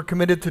means that we're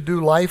committed to do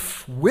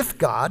life with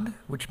God,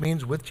 which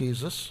means with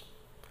Jesus,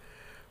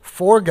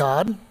 for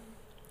God,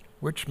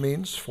 which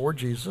means for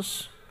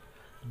Jesus,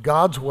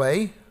 God's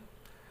way,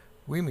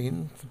 we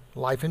mean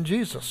life in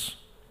Jesus.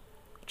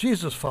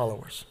 Jesus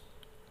followers.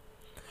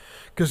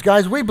 Because,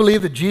 guys, we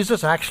believe that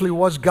Jesus actually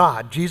was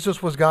God.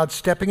 Jesus was God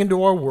stepping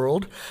into our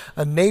world,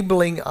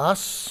 enabling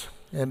us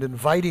and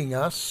inviting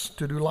us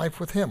to do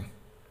life with him.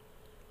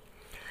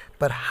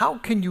 But how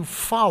can you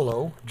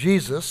follow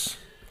Jesus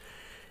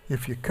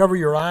if you cover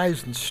your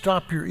eyes and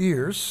stop your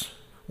ears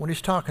when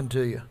he's talking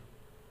to you?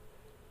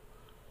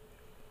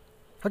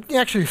 How can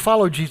you actually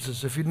follow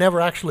Jesus if you never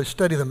actually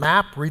study the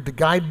map, read the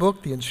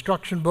guidebook, the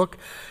instruction book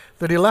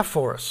that he left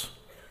for us?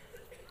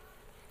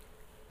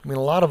 I mean,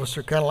 a lot of us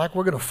are kind of like,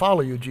 we're going to follow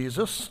you,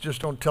 Jesus,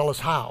 just don't tell us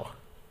how,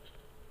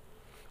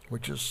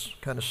 which is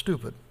kind of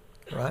stupid,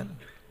 right?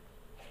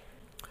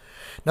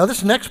 Now,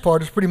 this next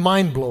part is pretty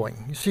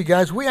mind-blowing. You see,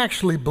 guys, we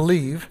actually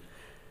believe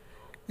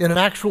in an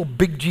actual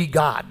big G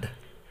God,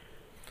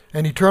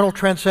 an eternal,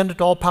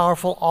 transcendent,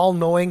 all-powerful,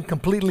 all-knowing,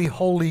 completely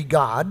holy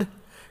God,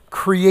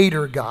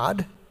 creator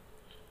God.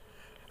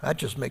 That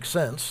just makes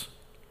sense.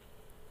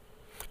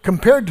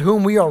 Compared to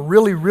whom we are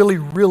really, really,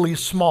 really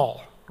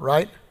small,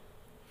 right?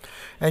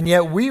 And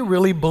yet we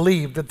really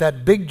believe that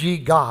that big G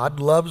God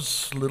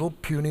loves little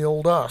puny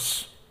old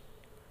us.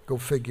 Go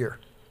figure.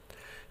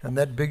 And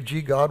that big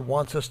G God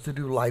wants us to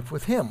do life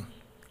with him.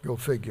 Go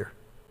figure.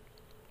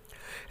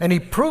 And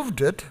he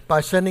proved it by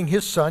sending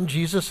his son,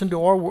 Jesus,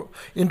 into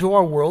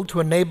our world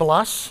to enable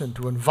us and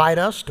to invite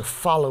us to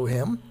follow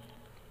him,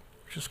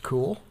 which is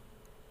cool.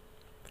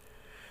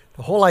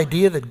 The whole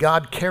idea that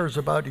God cares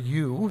about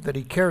you, that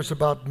he cares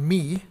about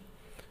me,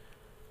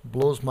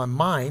 blows my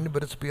mind,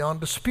 but it's beyond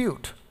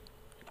dispute.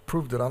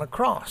 Proved it on a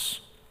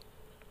cross.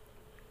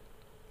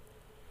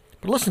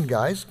 But listen,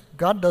 guys,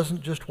 God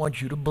doesn't just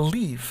want you to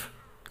believe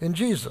in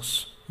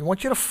Jesus. He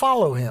wants you to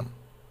follow him.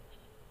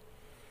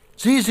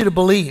 It's easy to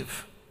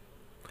believe.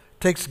 It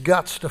takes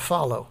guts to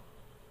follow.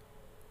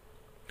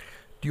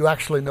 Do you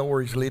actually know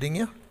where he's leading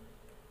you?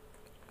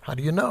 How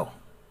do you know?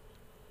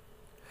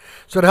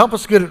 So to help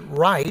us get it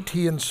right,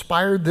 he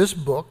inspired this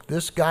book,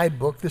 this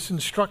guidebook, this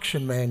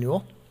instruction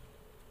manual.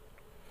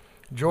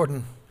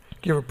 Jordan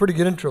gave a pretty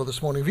good intro this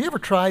morning. Have you ever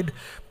tried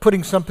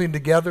putting something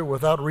together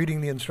without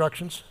reading the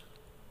instructions?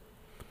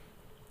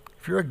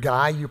 If you're a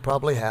guy, you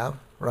probably have,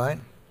 right?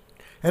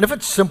 And if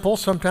it's simple,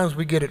 sometimes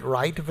we get it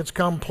right. If it's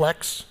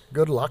complex,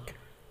 good luck.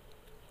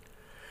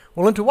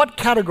 Well, into what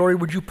category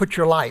would you put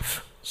your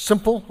life?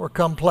 Simple or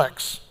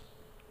complex?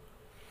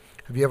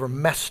 Have you ever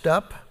messed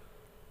up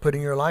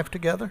putting your life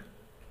together?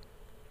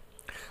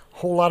 A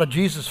whole lot of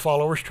Jesus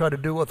followers try to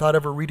do it without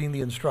ever reading the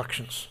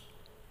instructions.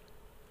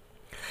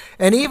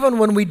 And even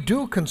when we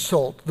do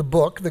consult the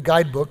book, the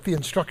guidebook, the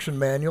instruction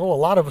manual, a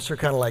lot of us are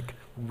kind of like,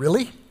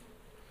 really?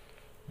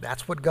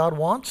 That's what God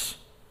wants?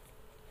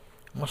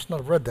 I must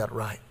not have read that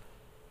right.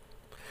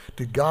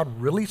 Did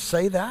God really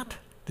say that?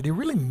 Did he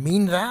really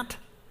mean that?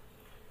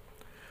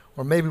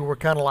 Or maybe we're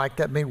kind of like,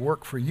 that may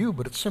work for you,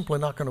 but it's simply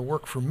not going to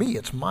work for me.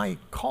 It's my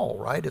call,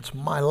 right? It's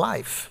my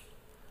life.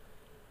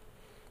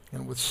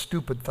 And with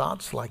stupid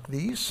thoughts like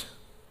these,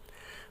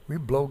 we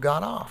blow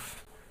God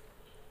off.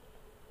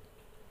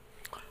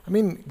 I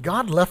mean,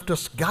 God left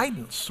us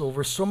guidance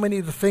over so many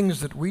of the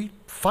things that we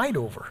fight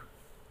over.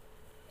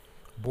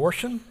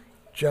 Abortion,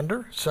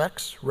 gender,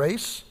 sex,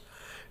 race.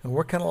 And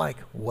we're kind of like,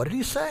 what did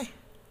he say?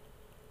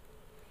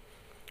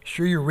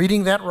 Sure you're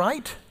reading that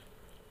right?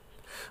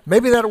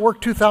 Maybe that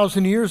worked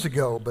 2,000 years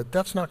ago, but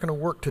that's not going to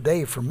work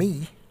today for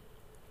me.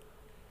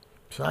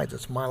 Besides,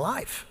 it's my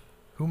life.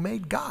 Who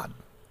made God?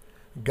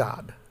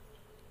 God.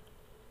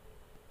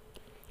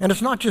 And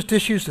it's not just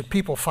issues that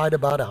people fight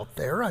about out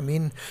there. I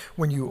mean,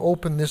 when you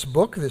open this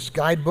book, this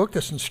guidebook,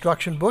 this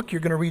instruction book,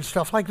 you're going to read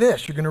stuff like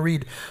this. You're going to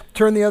read,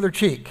 turn the other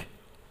cheek.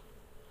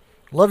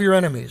 Love your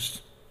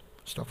enemies.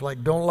 Stuff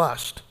like don't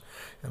lust.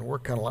 And we're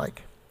kind of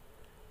like,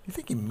 you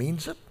think he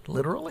means it,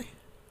 literally?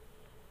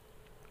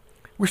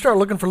 We start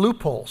looking for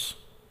loopholes.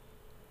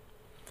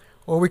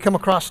 Or we come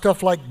across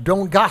stuff like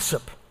don't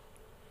gossip.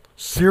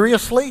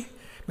 Seriously?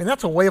 I mean,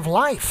 that's a way of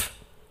life,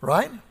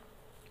 right?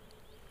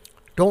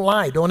 Don't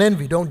lie, don't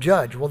envy, don't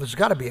judge. Well, there's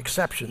got to be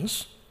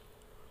exceptions.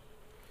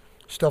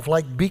 Stuff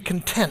like be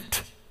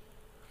content.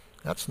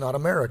 That's not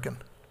American.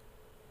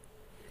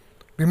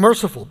 Be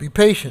merciful, be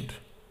patient,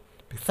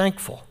 be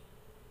thankful.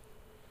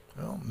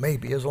 Well,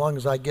 maybe, as long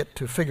as I get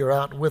to figure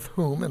out with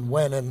whom and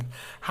when and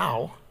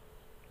how.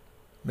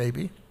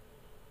 Maybe.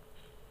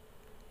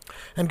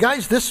 And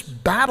guys, this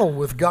battle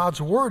with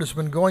God's Word has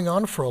been going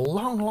on for a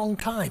long, long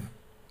time.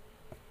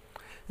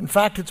 In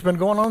fact, it's been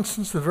going on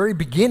since the very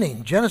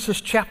beginning.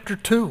 Genesis chapter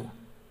 2.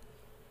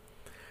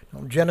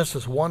 Now,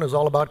 Genesis 1 is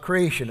all about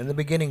creation. In the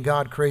beginning,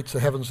 God creates the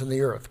heavens and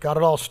the earth. Got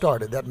it all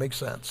started. That makes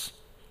sense.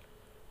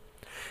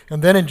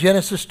 And then in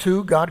Genesis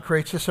 2, God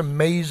creates this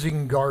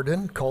amazing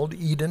garden called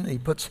Eden. He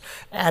puts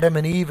Adam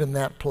and Eve in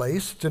that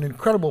place. It's an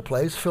incredible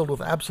place filled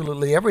with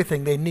absolutely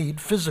everything they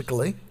need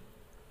physically.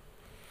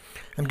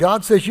 And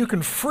God says you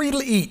can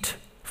freely eat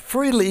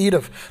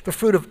of the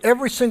fruit of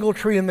every single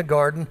tree in the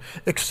garden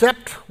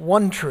except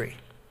one tree.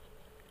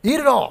 Eat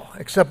it all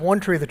except one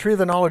tree, the tree of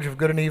the knowledge of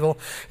good and evil.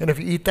 And if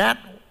you eat that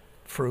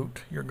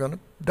fruit, you're going to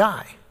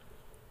die.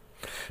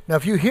 Now,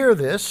 if you hear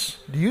this,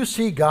 do you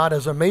see God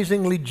as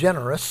amazingly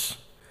generous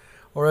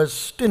or as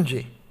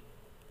stingy?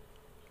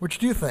 Which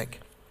do you think?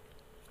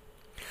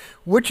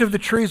 Which of the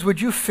trees would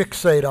you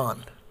fixate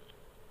on?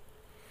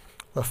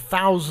 The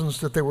thousands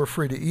that they were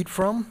free to eat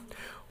from,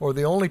 or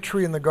the only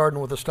tree in the garden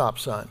with a stop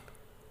sign?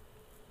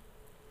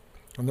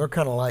 And they're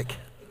kind of like,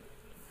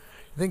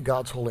 you think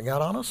God's holding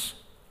out on us?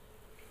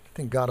 You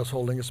think God is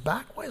holding us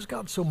back? Why is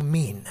God so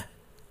mean?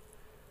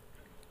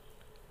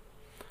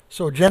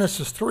 So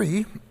Genesis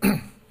 3,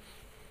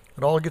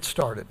 it all gets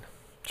started.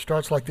 It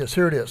starts like this.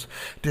 Here it is.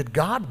 Did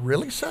God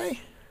really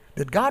say?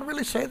 Did God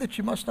really say that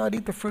you must not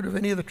eat the fruit of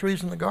any of the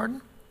trees in the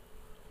garden?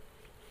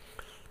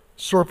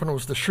 Serpent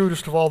was the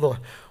shrewdest of all the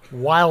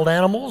wild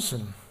animals,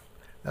 and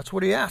that's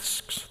what he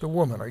asks the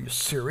woman. Are you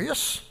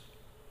serious?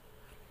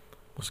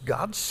 Was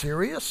God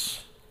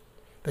serious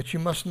that you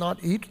must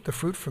not eat the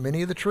fruit from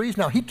any of the trees?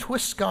 Now, he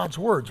twists God's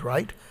words,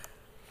 right?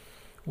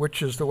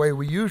 Which is the way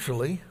we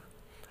usually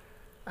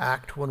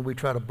act when we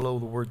try to blow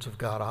the words of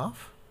God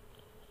off.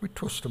 We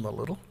twist them a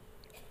little.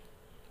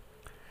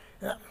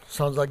 Yeah,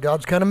 sounds like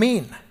God's kind of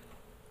mean.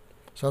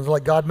 Sounds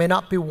like God may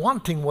not be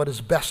wanting what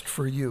is best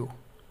for you.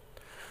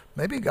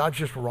 Maybe God's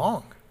just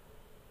wrong.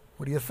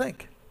 What do you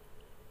think?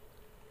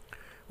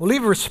 Well,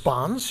 Eve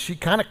responds. She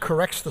kind of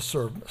corrects the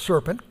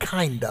serpent,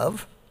 kind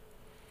of.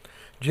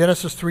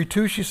 Genesis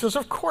 3:2, she says,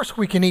 of course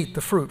we can eat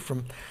the fruit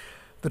from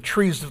the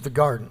trees of the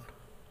garden.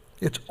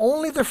 It's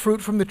only the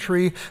fruit from the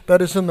tree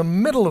that is in the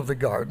middle of the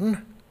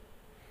garden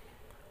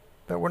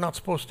that we're not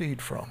supposed to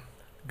eat from.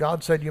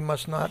 God said you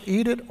must not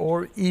eat it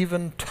or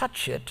even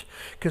touch it,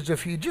 because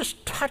if you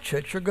just touch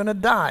it, you're going to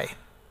die.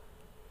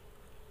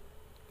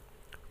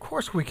 Of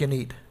course we can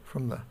eat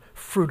from the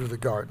fruit of the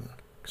garden,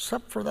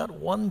 except for that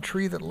one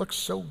tree that looks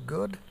so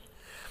good.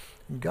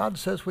 And God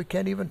says we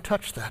can't even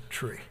touch that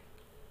tree.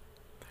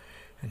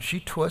 And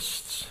she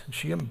twists, and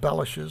she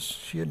embellishes,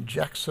 she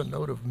injects a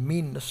note of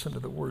meanness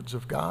into the words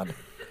of God,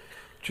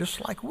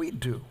 just like we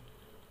do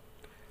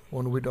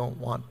when we don't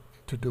want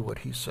to do what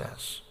he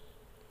says.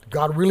 Did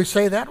God really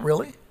say that,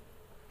 really?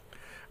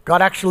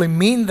 God actually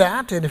mean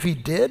that? And if he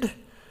did,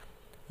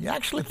 you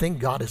actually think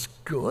God is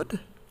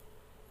good?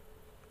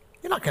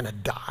 You're not going to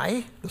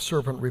die, the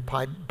serpent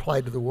replied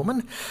to the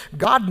woman.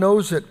 God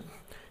knows that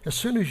as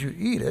soon as you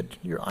eat it,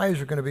 your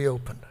eyes are going to be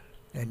opened,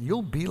 and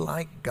you'll be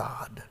like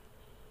God,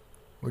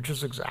 which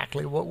is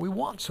exactly what we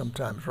want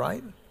sometimes,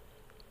 right?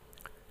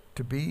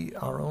 To be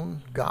our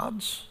own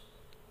gods.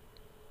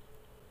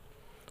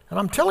 And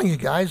I'm telling you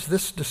guys,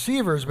 this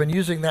deceiver has been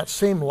using that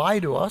same lie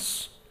to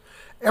us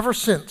ever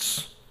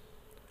since.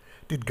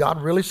 Did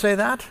God really say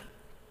that?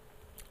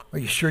 Are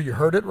you sure you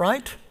heard it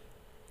right?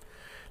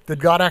 Did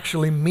God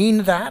actually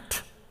mean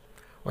that?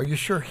 Are you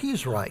sure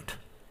he's right?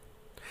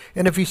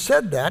 And if he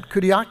said that,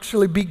 could he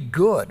actually be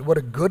good? Would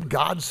a good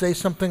God say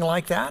something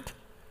like that?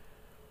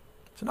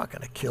 It's not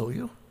going to kill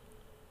you.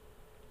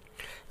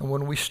 And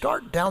when we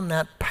start down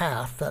that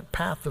path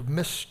of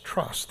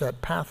mistrust,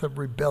 that path of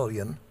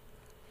rebellion,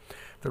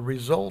 the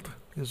result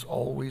is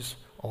always,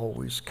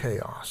 always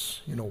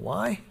chaos. You know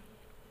why?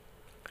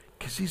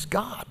 Because he's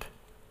God.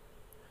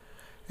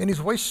 And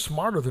he's way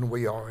smarter than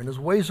we are, and his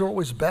ways are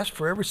always best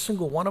for every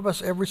single one of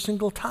us every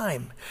single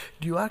time.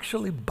 Do you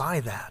actually buy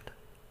that?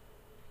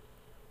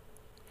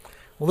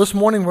 Well, this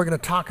morning we're going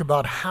to talk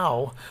about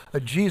how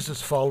a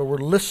Jesus follower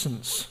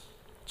listens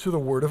to the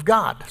Word of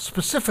God.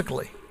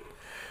 Specifically,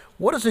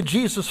 what does a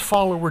Jesus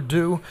follower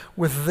do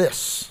with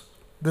this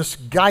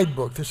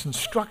guidebook, this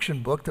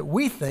instruction book that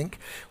we think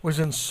was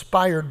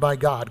inspired by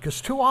God? Because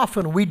too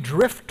often we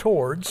drift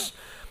towards,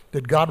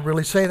 did God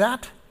really say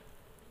that?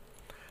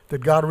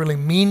 Did God really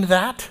mean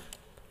that?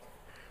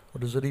 Or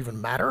does it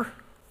even matter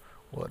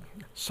what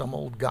some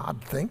old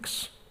God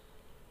thinks?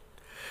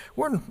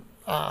 We're in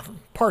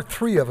part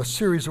 3 of a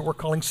series that we're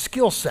calling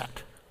Skill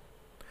Set.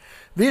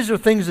 These are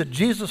things that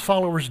Jesus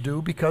followers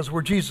do because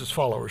we're Jesus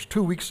followers.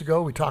 2 weeks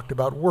ago, we talked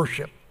about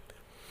worship.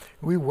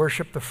 We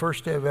worship the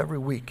first day of every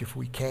week if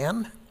we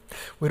can.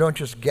 We don't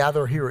just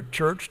gather here at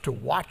church to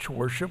watch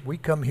worship. We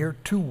come here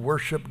to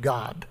worship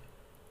God.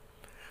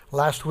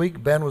 Last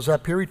week, Ben was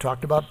up here. He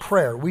talked about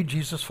prayer. We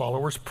Jesus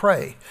followers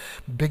pray.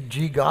 Big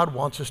G God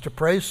wants us to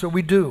pray, so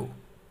we do.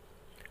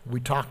 We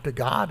talk to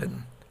God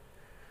and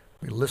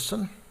we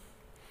listen.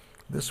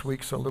 This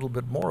week's a little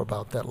bit more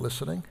about that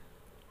listening.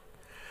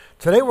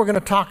 Today we're going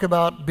to talk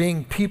about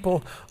being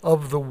people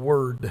of the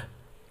Word.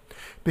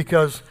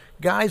 Because,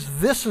 guys,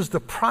 this is the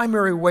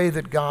primary way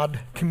that God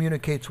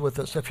communicates with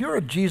us. If you're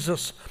a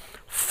Jesus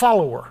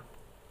follower,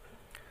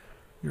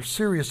 you're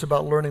serious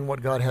about learning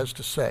what God has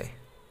to say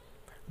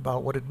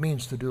about what it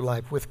means to do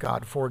life with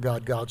God, for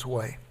God, God's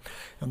way.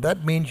 And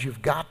that means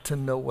you've got to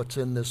know what's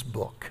in this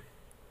book.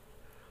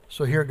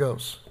 So here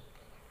goes.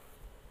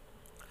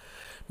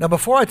 Now,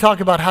 before I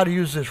talk about how to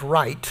use this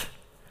right,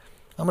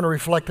 I'm going to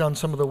reflect on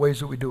some of the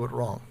ways that we do it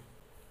wrong.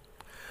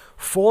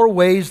 4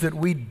 ways that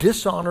we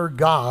dishonor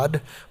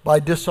God by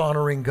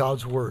dishonoring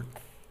God's Word.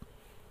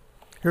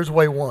 Here's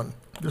way 1.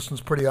 This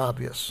one's pretty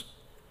obvious.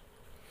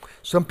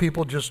 Some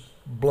people just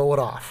blow it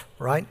off,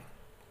 right?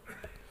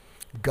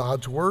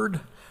 God's Word,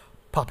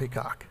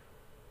 poppycock.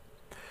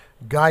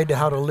 Guide to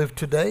How to Live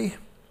Today,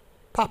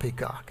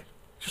 poppycock.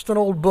 Just an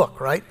old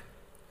book, right?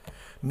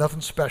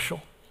 Nothing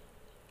special.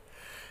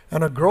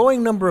 And a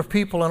growing number of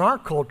people in our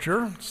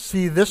culture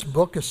see this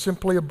book as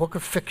simply a book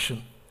of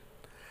fiction.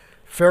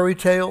 Fairy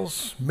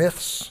tales,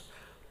 myths,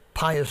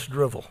 pious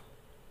drivel.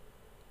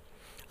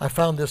 I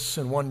found this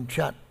in one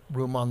chat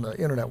room on the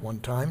internet one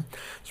time.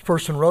 This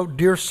person wrote,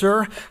 "Dear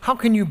sir, how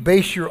can you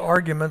base your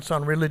arguments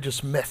on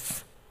religious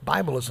myth?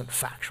 Bible isn't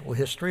factual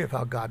history of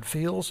how God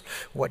feels,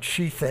 what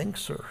she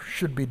thinks or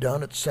should be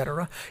done,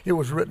 etc. It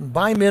was written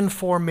by men,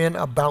 for men,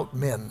 about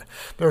men.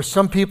 There are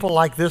some people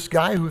like this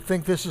guy who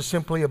think this is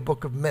simply a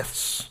book of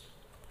myths,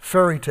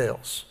 fairy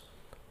tales,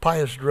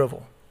 pious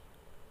drivel."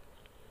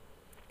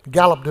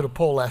 Gallup did a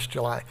poll last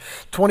July.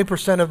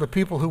 20% of the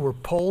people who were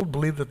polled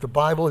believe that the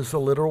Bible is the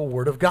literal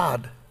Word of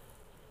God.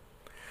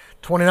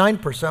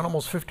 29%,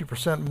 almost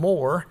 50%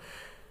 more,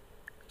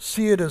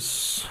 see it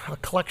as a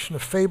collection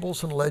of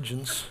fables and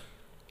legends,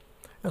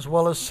 as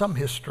well as some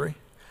history,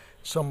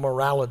 some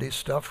morality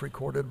stuff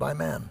recorded by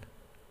man.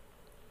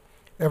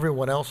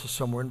 Everyone else is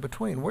somewhere in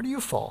between. Where do you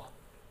fall?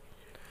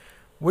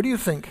 What do you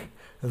think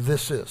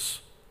this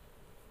is?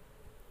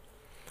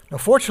 Now,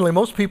 fortunately,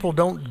 most people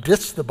don't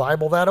diss the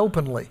Bible that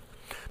openly,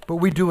 but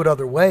we do it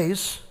other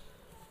ways.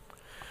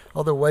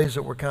 Other ways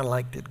that we're kind of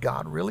like, did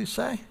God really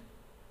say?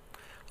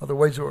 Other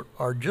ways that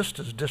are just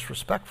as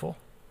disrespectful.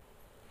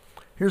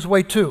 Here's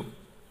way 2.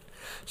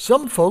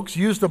 Some folks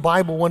use the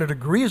Bible when it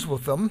agrees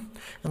with them,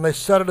 and they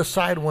set it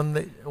aside when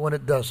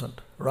it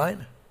doesn't, right?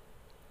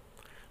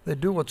 They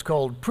do what's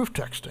called proof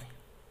texting.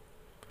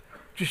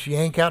 Just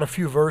yank out a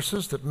few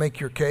verses that make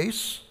your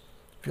case,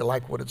 if you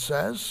like what it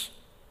says,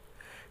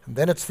 and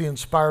then it's the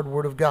inspired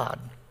Word of God.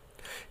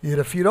 Yet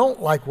if you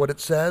don't like what it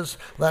says,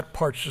 that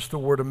part's just the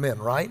word of men,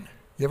 right?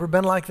 You ever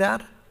been like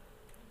that?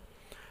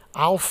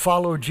 I'll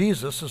follow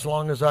Jesus as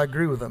long as I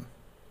agree with him.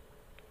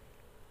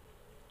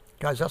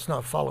 Guys, that's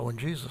not following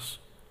Jesus.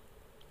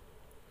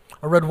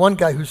 I read one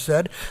guy who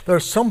said, there are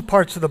some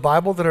parts of the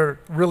Bible that are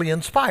really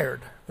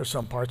inspired. There's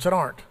some parts that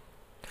aren't.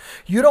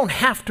 You don't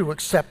have to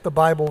accept the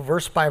Bible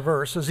verse by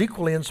verse as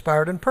equally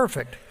inspired and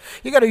perfect.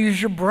 You got to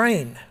use your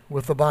brain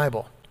with the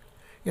Bible.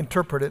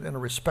 Interpret it in a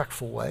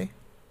respectful way.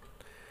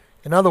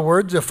 In other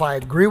words, if I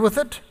agree with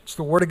it, it's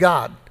the Word of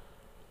God.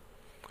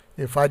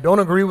 If I don't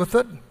agree with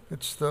it,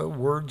 it's the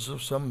words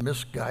of some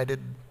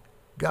misguided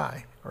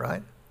guy, all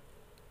right?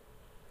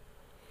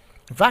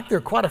 In fact, there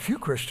are quite a few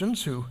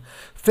Christians who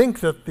think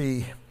that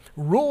the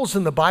rules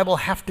in the Bible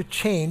have to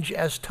change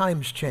as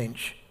times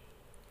change.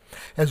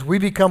 As we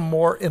become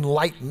more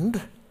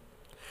enlightened,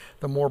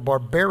 the more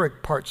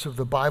barbaric parts of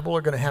the Bible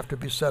are going to have to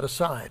be set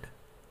aside.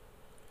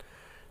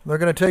 And they're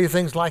going to tell you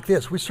things like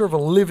this. We serve a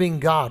living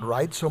God,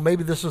 right? So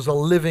maybe this is a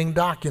living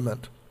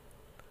document.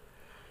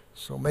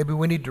 So maybe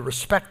we need to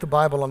respect the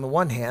Bible on the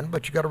one hand,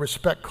 but you got to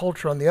respect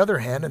culture on the other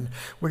hand, and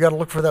we got to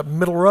look for that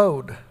middle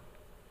road.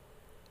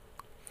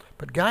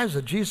 But guys,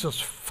 a Jesus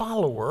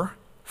follower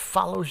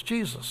follows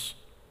Jesus,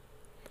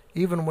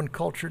 even when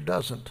culture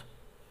doesn't.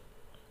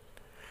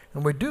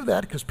 And we do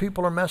that because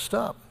people are messed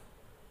up.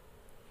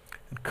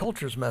 And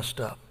culture's messed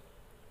up.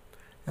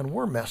 And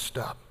we're messed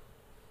up.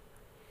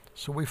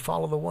 So we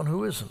follow the one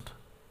who isn't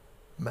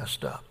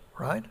messed up,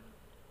 right?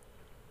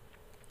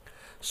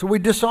 So we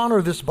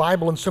dishonor this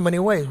Bible in so many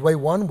ways. Way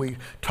one, we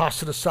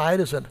toss it aside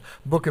as a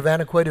book of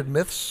antiquated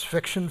myths,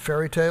 fiction,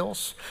 fairy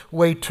tales.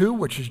 Way two,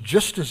 which is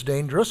just as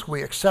dangerous,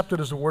 we accept it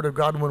as the Word of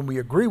God when we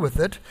agree with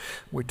it.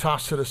 We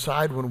toss it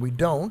aside when we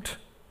don't.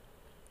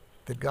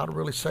 Did God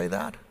really say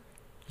that?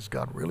 Is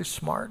God really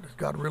smart? Is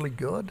God really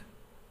good?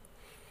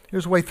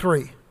 Here's way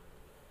three.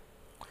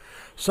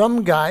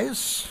 Some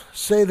guys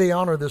say they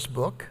honor this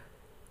book,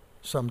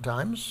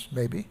 sometimes,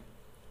 maybe,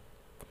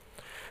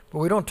 but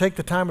we don't take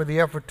the time or the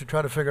effort to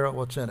try to figure out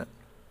what's in it.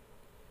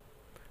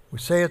 We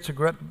say it's a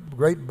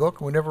great book,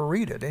 and we never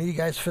read it. Any of you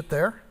guys fit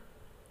there?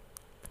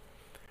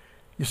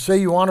 You say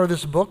you honor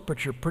this book,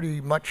 but you're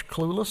pretty much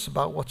clueless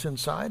about what's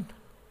inside.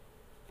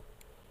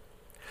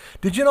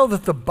 Did you know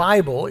that the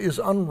Bible is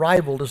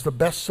unrivaled as the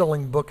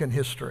best-selling book in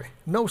history?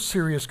 No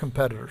serious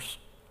competitors.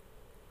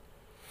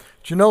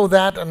 Do you know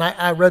that? And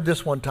I read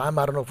this one time.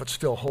 I don't know if it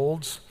still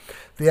holds.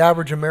 The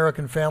average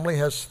American family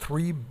has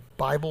 3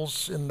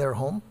 Bibles in their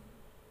home.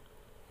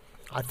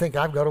 I think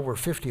I've got over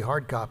 50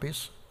 hard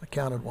copies. I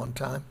counted one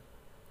time.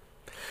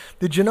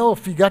 Did you know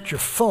if you got your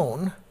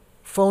phone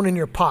in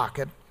your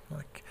pocket,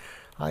 like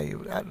I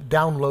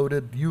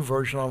downloaded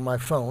YouVersion on my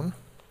phone,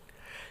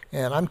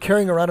 and I'm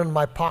carrying around in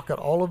my pocket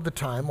all of the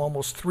time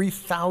almost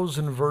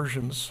 3,000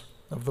 versions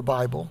of the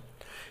Bible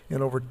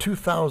in over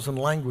 2,000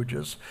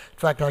 languages. In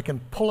fact, I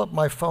can pull up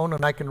my phone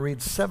and I can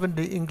read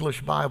 70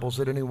 English Bibles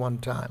at any one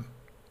time,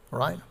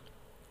 right?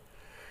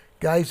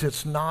 Guys,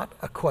 it's not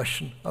a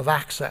question of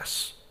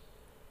access.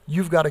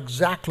 You've got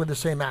exactly the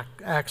same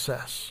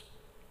access.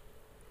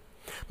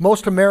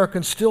 Most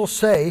Americans still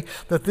say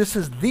that this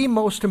is the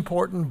most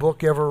important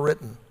book ever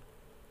written.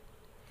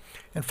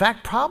 In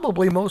fact,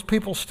 probably most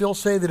people still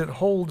say that it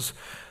holds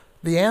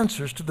the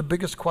answers to the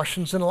biggest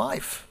questions in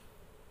life.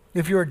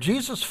 If you're a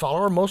Jesus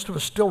follower, most of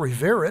us still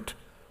revere it,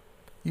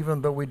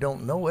 even though we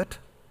don't know it.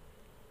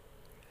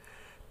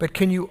 But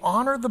can you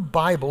honor the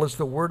Bible as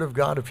the Word of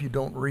God if you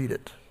don't read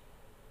it?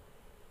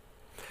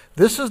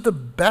 This is the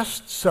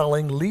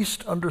best-selling,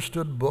 least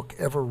understood book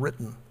ever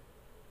written.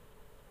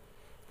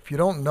 If you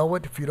don't know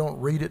it, if you don't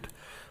read it,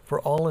 for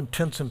all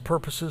intents and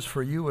purposes,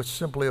 for you, it's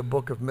simply a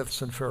book of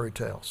myths and fairy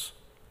tales.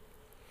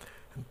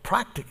 And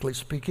practically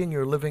speaking,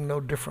 you're living no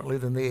differently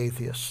than the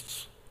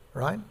atheists,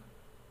 right?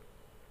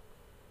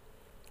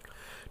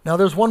 Now,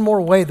 there's one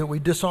more way that we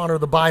dishonor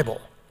the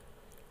Bible,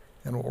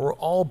 and we're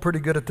all pretty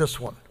good at this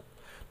one.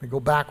 We go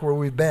back where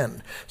we've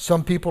been.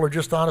 Some people are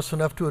just honest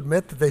enough to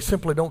admit that they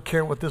simply don't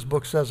care what this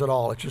book says at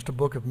all. It's just a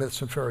book of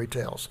myths and fairy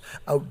tales,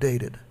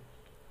 outdated.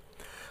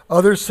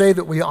 Others say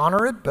that we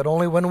honor it, but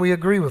only when we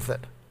agree with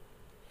it.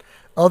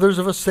 Others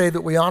of us say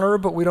that we honor it,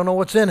 but we don't know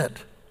what's in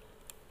it.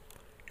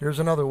 Here's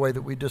another way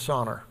that we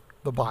dishonor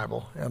the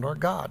Bible and our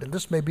God, and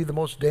this may be the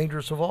most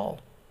dangerous of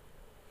all.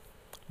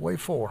 Way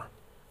 4.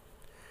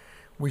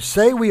 We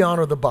say we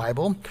honor the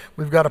Bible,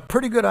 we've got a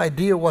pretty good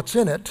idea what's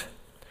in it,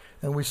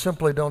 and we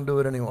simply don't do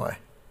it anyway.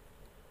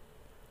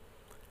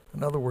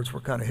 In other words,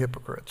 we're kind of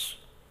hypocrites.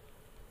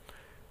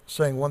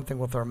 Saying one thing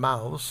with our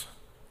mouths,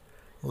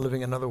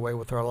 living another way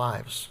with our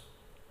lives.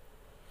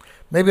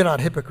 Maybe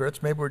not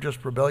hypocrites, maybe we're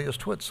just rebellious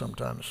twits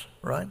sometimes,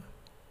 right?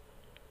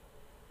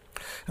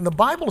 And the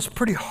Bible's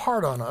pretty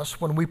hard on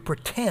us when we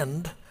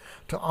pretend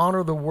to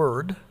honor the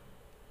Word,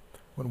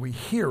 when we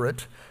hear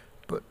it,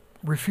 but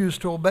refuse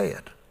to obey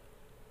it.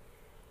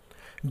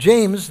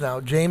 James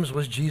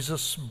was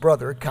Jesus'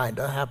 brother,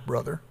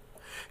 half-brother.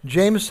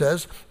 James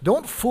says,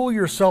 don't fool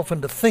yourself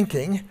into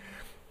thinking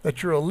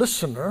that you're a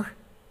listener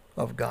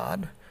of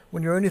God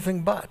when you're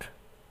anything but.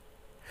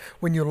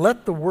 When you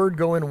let the Word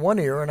go in one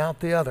ear and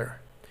out the other.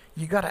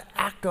 You got to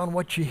act on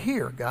what you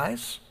hear,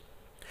 guys.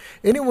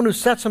 Anyone who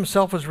sets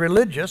himself as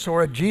religious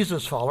or a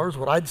Jesus follower, is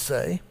what I'd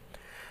say,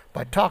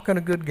 by talking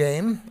a good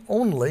game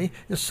only,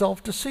 is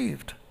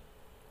self-deceived.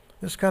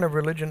 This kind of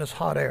religion is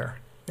hot air,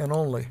 and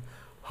only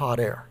hot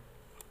air.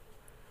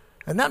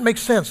 And that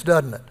makes sense,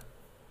 doesn't it?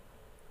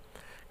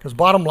 Because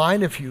bottom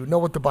line, if you know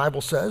what the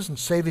Bible says and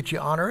say that you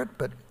honor it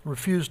but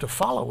refuse to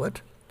follow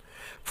it,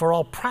 for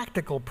all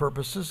practical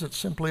purposes, it's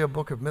simply a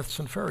book of myths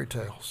and fairy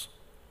tales.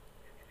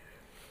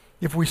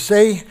 If we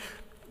say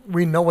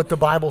we know what the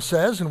Bible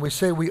says and we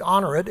say we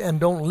honor it and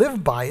don't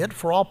live by it,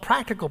 for all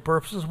practical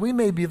purposes, we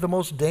may be the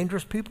most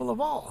dangerous people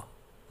of all,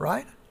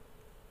 right?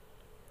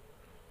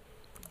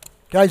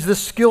 Guys,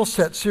 this skill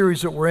set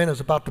series that we're in is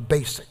about the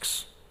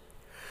basics.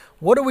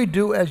 What do we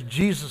do as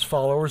Jesus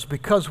followers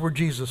because we're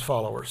Jesus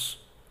followers?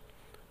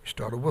 We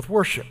started with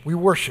worship. We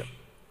worship.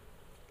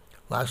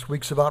 Last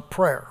week's about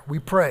prayer. We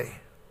pray.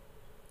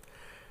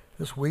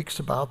 This week's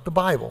about the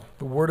Bible,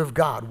 the Word of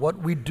God, what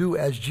we do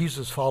as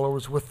Jesus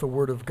followers with the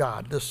Word of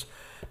God, this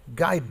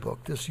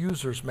guidebook, this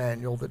user's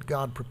manual that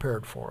God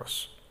prepared for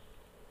us.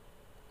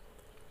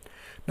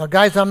 Now,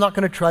 guys, I'm not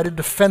going to try to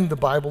defend the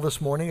Bible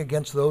this morning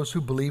against those who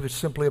believe it's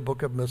simply a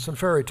book of myths and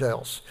fairy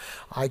tales.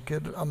 I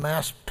could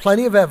amass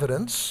plenty of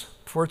evidence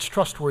for its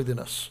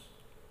trustworthiness.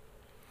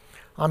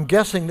 I'm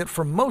guessing that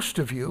for most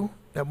of you,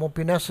 that won't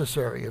be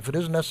necessary. If it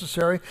is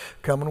necessary,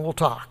 come and we'll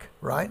talk,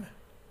 right?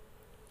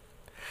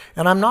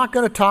 And I'm not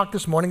going to talk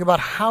this morning about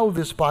how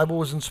this Bible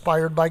was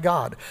inspired by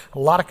God. A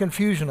lot of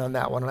confusion on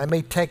that one, and I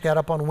may take that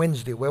up on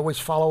Wednesday. We always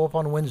follow up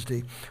on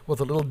Wednesday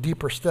with a little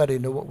deeper study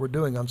into what we're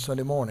doing on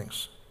Sunday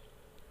mornings.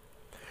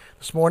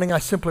 This morning, I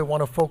simply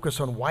want to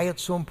focus on why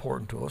it's so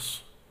important to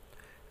us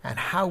and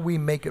how we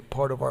make it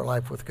part of our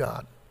life with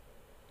God.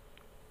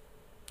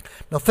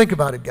 Now think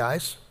about it,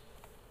 guys.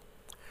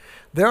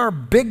 There are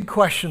big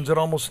questions that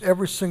almost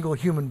every single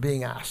human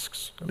being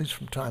asks, at least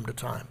from time to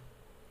time.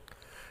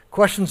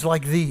 Questions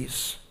like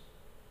these.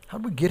 How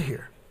did we get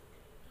here?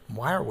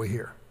 Why are we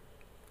here?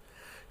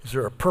 Is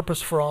there a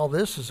purpose for all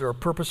this? Is there a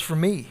purpose for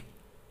me?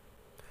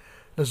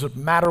 Does it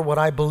matter what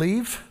I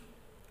believe?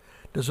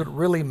 Does it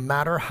really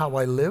matter how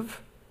I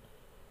live?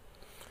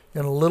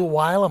 In a little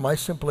while, am I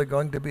simply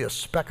going to be a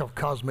speck of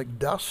cosmic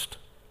dust?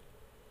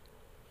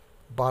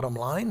 Bottom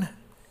line,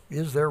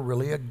 is there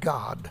really a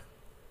God?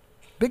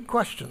 Big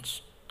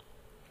questions.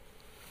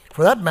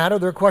 For that matter,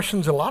 there are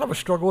questions a lot of us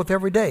struggle with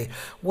every day.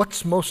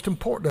 What's most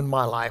important in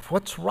my life?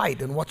 What's right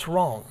and what's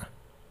wrong?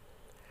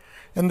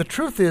 And the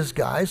truth is,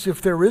 guys,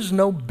 if there is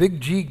no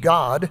big G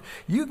God,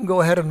 you can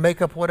go ahead and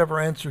make up whatever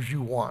answers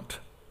you want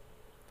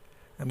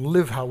and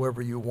live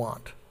however you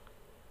want.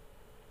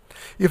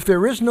 If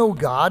there is no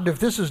God, if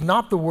this is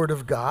not the Word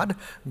of God,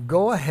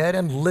 go ahead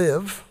and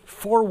live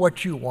for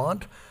what you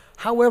want,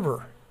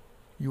 however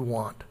you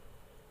want.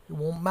 It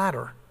won't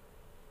matter.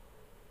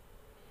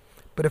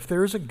 But if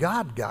there is a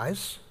God,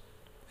 guys,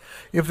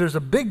 if there's a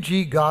big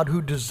G God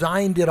who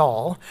designed it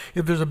all,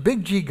 if there's a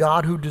big G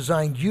God who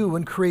designed you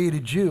and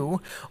created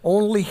you,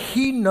 only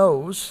He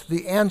knows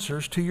the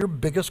answers to your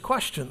biggest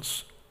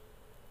questions.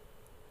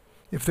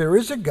 If there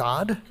is a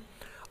God,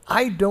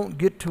 I don't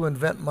get to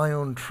invent my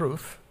own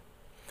truth,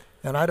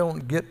 and I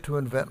don't get to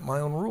invent my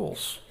own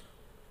rules.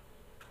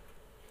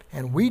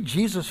 And we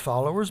Jesus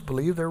followers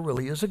believe there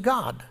really is a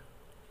God.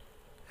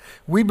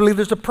 We believe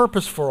there's a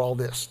purpose for all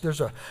this.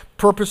 There's a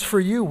purpose for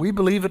you. We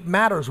believe it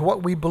matters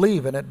what we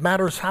believe, and it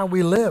matters how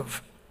we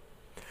live.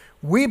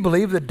 We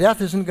believe that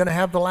death isn't going to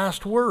have the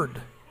last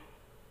word.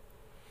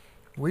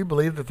 We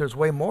believe that there's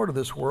way more to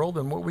this world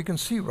than what we can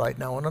see right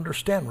now and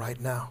understand right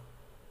now.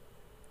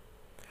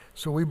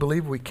 So we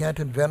believe we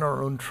can't invent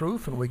our own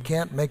truth and we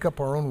can't make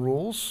up our own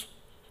rules.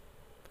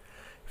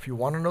 If you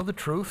want to know the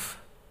truth,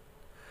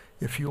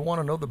 if you want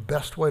to know the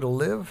best way to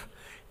live,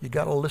 you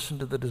got to listen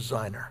to the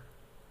designer,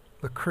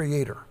 the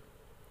creator,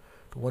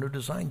 the one who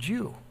designed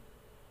you.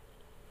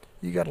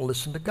 You got to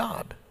listen to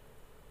God.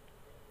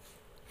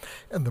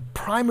 And the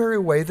primary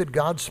way that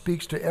God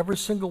speaks to every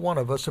single one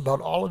of us about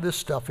all of this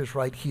stuff is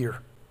right here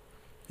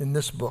in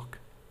this book,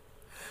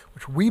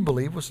 which we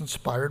believe was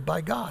inspired by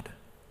God.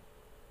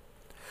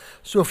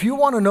 So if you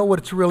want to know what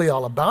it's really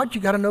all about,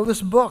 you got to know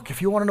this book.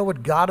 If you want to know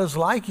what God is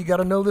like, you got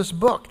to know this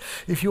book.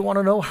 If you want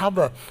to know how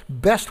the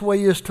best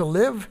way is to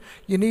live,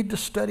 you need to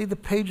study the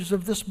pages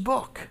of this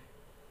book.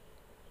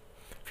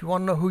 If you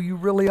want to know who you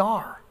really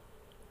are,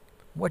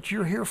 what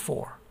you're here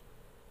for,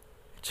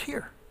 it's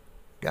here,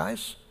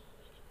 guys.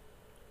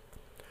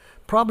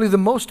 Probably the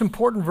most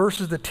important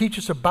verses that teach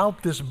us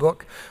about this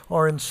book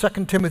are in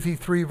 2 Timothy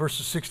 3,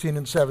 verses 16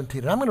 and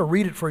 17. And I'm going to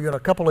read it for you in a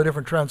couple of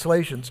different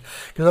translations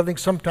because I think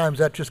sometimes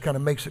that just kind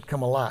of makes it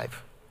come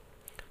alive.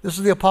 This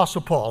is the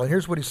Apostle Paul, and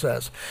here's what he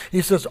says.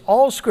 He says,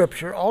 all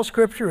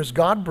Scripture is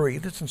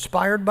God-breathed, it's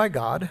inspired by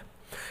God,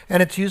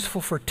 and it's useful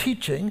for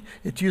teaching,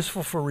 it's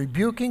useful for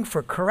rebuking,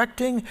 for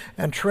correcting,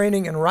 and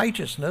training in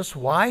righteousness.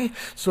 Why?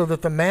 So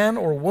that the man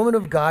or woman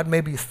of God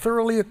may be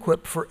thoroughly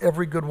equipped for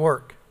every good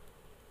work.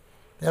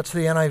 That's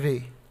the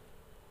NIV.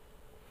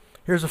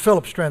 Here's a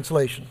Phillips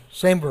translation,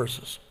 same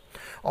verses.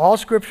 All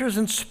Scripture is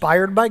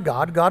inspired by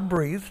God,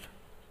 God-breathed.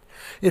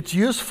 It's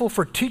useful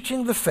for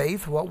teaching the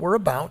faith, what we're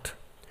about,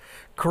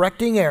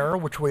 correcting error,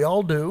 which we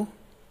all do,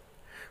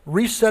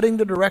 resetting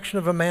the direction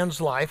of a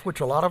man's life, which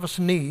a lot of us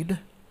need,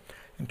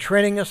 and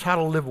training us how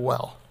to live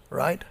well,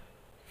 right?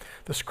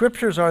 The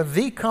Scriptures are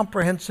the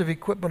comprehensive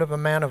equipment of a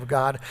man of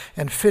God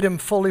and fit him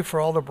fully for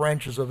all the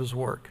branches of his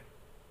work.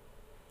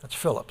 That's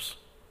Phillips.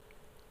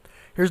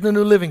 Here's the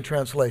New Living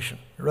Translation.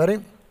 You ready?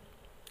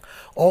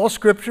 All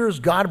Scripture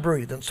is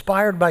God-breathed,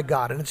 inspired by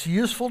God, and it's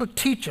useful to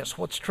teach us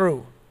what's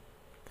true.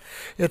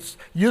 It's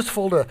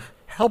useful to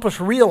help us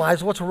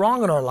realize what's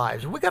wrong in our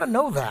lives. We got to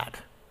know that.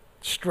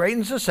 It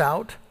straightens us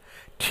out,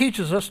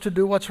 teaches us to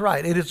do what's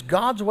right. It is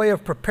God's way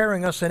of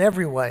preparing us in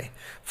every way,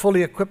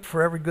 fully equipped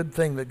for every good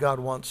thing that God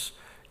wants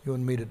you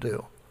and me to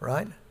do,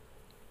 right?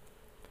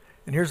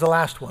 And here's the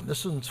last one.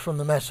 This is from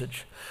the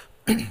Message.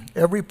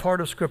 Every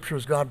part of Scripture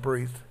is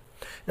God-breathed.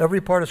 Every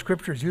part of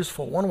Scripture is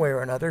useful one way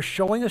or another,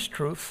 showing us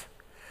truth,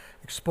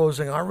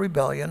 exposing our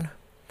rebellion,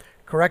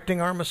 correcting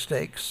our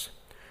mistakes,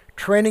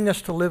 training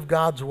us to live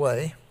God's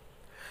way.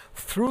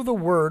 Through the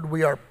Word,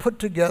 we are put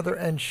together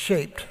and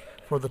shaped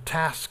for the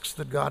tasks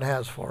that God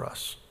has for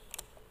us.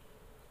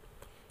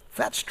 If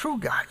that's true,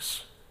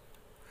 guys,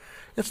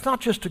 it's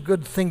not just a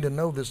good thing to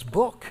know this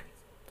book.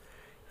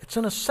 It's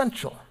an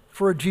essential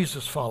for a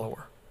Jesus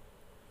follower.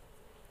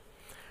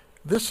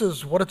 This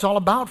is what it's all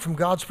about from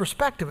God's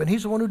perspective, and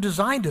He's the one who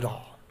designed it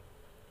all.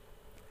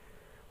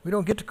 We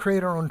don't get to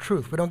create our own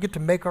truth. We don't get to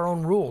make our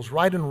own rules.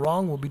 Right and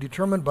wrong will be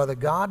determined by the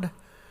God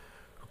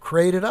who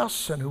created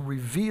us and who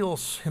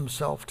reveals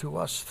Himself to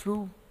us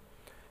through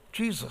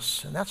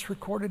Jesus, and that's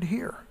recorded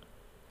here.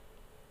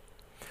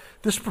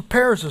 This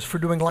prepares us for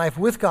doing life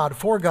with God,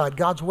 for God,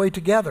 God's way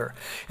together.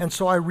 And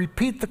so I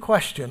repeat the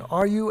question,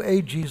 are you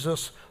a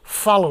Jesus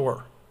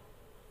follower?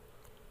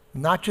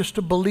 Not just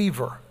a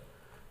believer,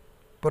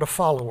 but a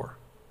follower.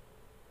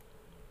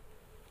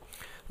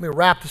 Let me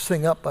wrap this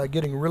thing up by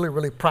getting really,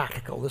 really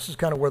practical. This is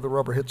kind of where the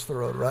rubber hits the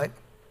road, right?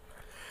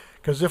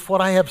 Because if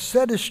what I have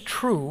said is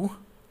true,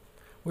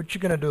 what you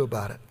going to do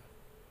about it?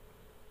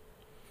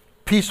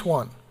 Piece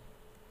one.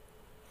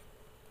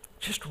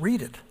 Just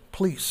read it,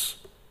 please.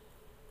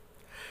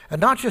 And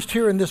not just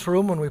here in this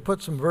room when we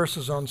put some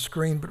verses on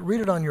screen, but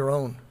read it on your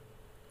own.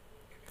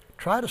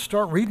 Try to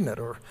start reading it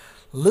or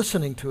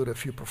listening to it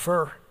if you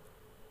prefer. I'm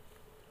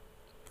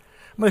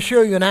going to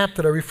show you an app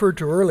that I referred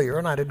to earlier,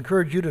 and I'd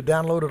encourage you to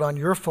download it on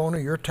your phone or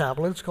your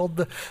tablet. It's called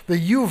the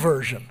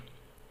YouVersion.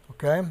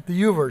 Okay?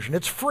 The YouVersion.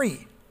 It's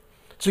free.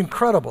 It's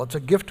incredible. It's a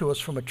gift to us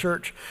from a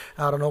church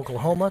out in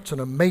Oklahoma. It's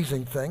an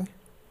amazing thing.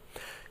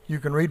 You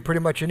can read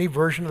pretty much any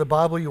version of the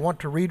Bible you want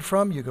to read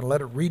from. You can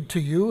let it read to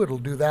you. It'll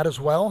do that as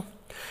well.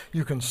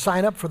 You can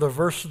sign up for the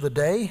verse of the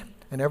day,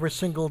 and every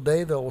single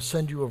day they will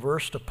send you a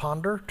verse to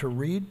ponder, to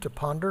read, to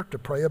ponder, to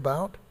pray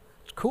about.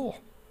 It's cool.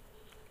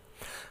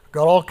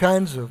 Got all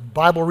kinds of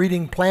Bible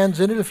reading plans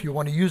in it. If you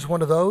want to use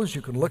one of those,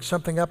 you can look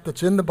something up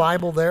that's in the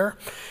Bible there.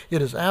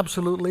 It is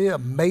absolutely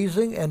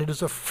amazing, and it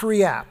is a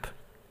free app.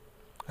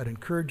 I'd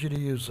encourage you to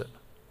use it.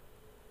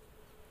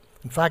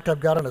 In fact, I've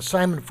got an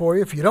assignment for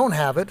you. If you don't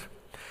have it,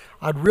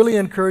 I'd really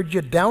encourage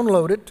you to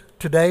download it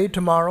today,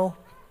 tomorrow,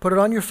 put it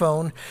on your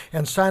phone,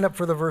 and sign up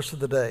for the verse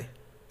of the day.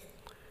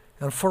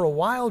 And for a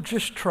while,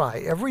 just try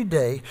every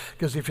day,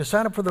 because if you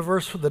sign up for the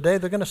verse for the day,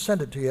 they're going to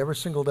send it to you every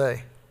single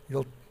day.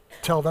 You'll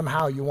tell them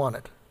how you want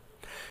it.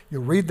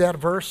 You'll read that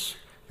verse,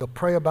 you'll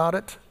pray about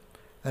it,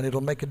 and it'll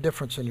make a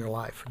difference in your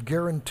life.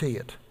 Guarantee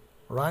it,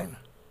 right?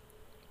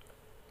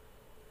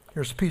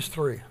 Here's piece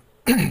 3.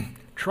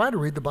 Try to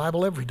read the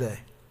Bible every day.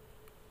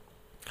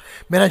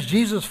 Man, as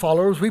Jesus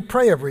followers, we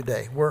pray every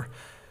day.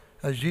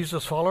 As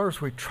Jesus followers,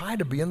 we try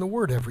to be in the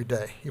Word every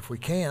day, if we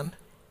can.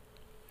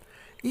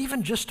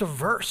 Even just a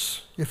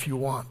verse, if you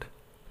want.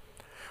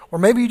 Or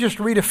maybe you just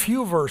read a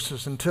few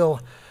verses until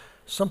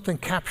something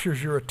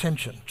captures your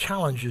attention,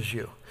 challenges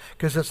you.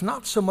 Because it's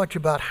not so much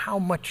about how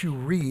much you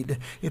read,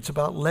 it's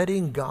about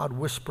letting God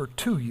whisper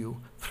to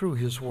you through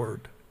His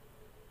Word.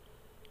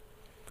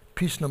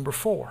 Piece number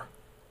 4.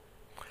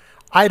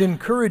 I'd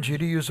encourage you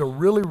to use a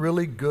really,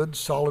 really good,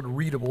 solid,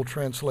 readable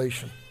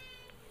translation.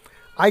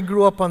 I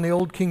grew up on the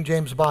old King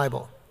James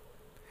Bible.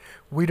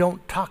 We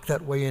don't talk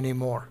that way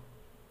anymore.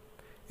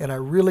 And I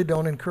really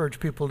don't encourage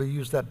people to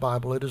use that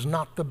Bible. It is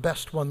not the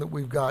best one that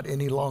we've got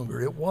any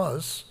longer. It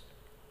was.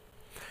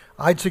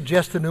 I'd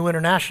suggest the New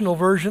International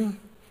Version.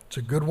 It's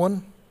a good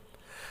one.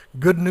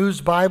 Good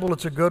News Bible,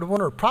 it's a good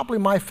one. Or probably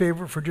my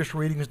favorite for just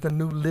reading is the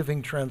New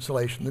Living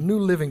Translation. The New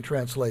Living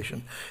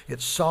Translation.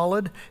 It's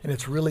solid and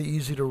it's really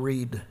easy to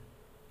read.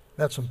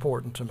 That's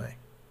important to me.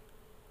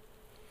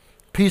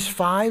 Piece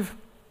 5.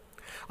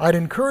 I'd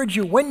encourage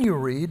you when you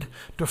read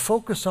to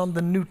focus on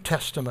the New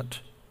Testament.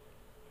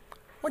 I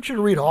want you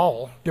to read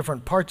all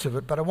different parts of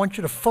it, but I want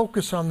you to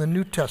focus on the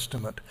New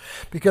Testament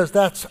because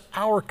that's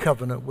our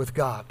covenant with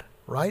God,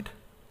 right?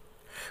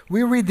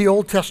 We read the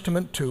Old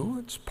Testament too.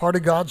 It's part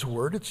of God's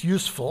Word. It's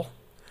useful.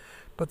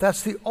 But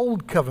that's the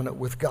Old Covenant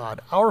with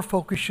God. Our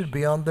focus should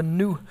be on the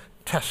New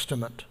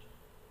Testament.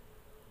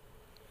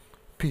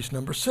 Piece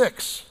number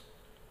 6.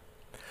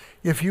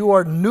 If you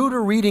are new to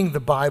reading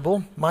the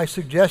Bible, my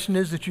suggestion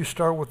is that you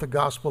start with the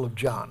Gospel of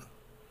John.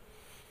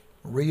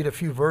 Read a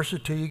few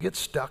verses till you get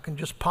stuck and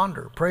just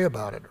ponder, pray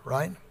about it,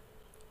 right?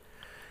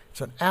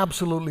 It's an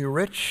absolutely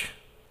rich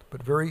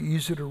but very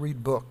easy to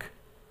read book.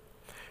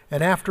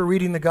 And after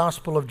reading the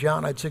Gospel of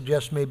John, I'd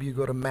suggest maybe you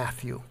go to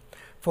Matthew.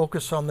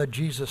 Focus on the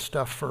Jesus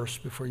stuff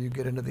first before you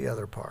get into the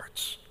other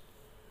parts.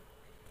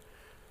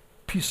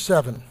 Piece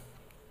 7,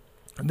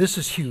 and this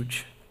is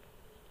huge.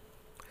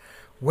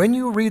 When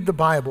you read the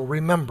Bible,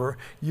 remember,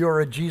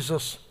 you're a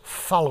Jesus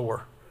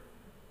follower.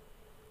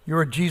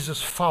 You're a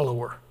Jesus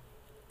follower.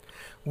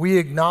 We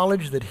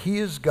acknowledge that He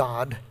is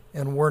God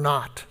and we're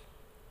not.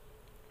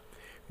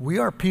 We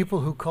are people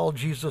who call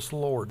Jesus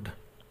Lord,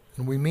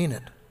 and we mean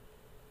it.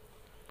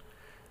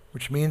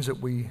 Which means that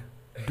we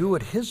do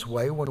it His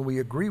way when we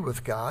agree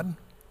with God,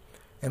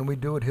 and we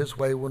do it His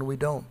way when we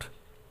don't.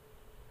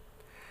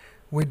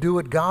 We do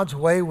it God's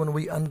way when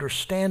we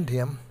understand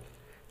Him,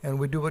 and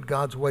we do it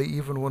God's way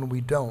even when we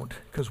don't,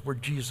 because we're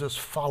Jesus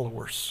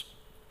followers,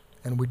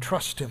 and we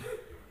trust Him.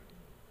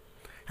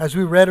 As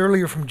we read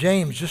earlier from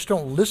James, just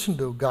don't listen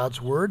to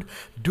God's word.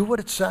 Do what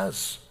it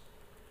says.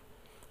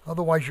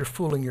 Otherwise, you're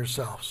fooling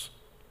yourselves.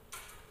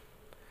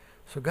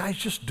 So guys,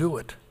 just do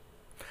it.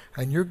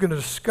 And you're going to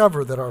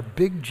discover that our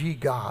big G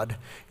God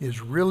is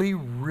really,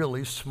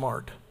 really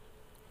smart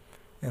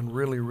and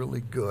really,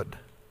 really good.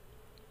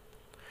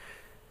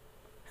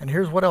 And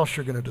here's what else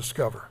you're going to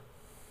discover.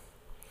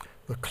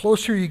 The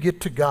closer you get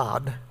to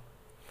God,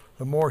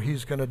 the more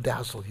he's going to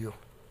dazzle you.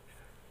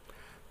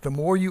 The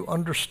more you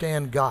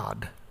understand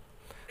God,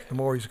 the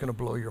more he's going to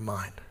blow your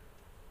mind.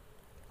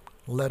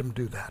 Let him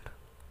do that.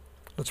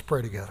 Let's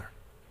pray together.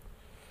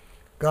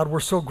 God, we're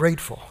so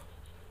grateful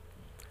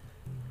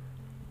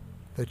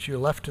that you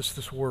left us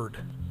this word.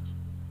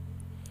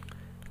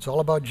 It's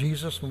all about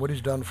Jesus and what he's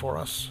done for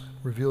us.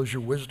 Reveals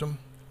your wisdom,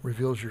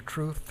 reveals your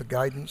truth, the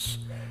guidance.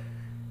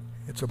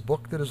 It's a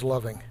book that is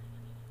loving.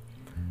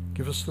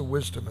 Give us the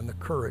wisdom and the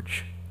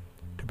courage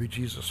to be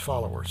Jesus'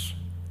 followers.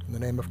 In the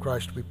name of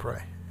Christ we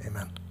pray.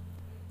 Amen.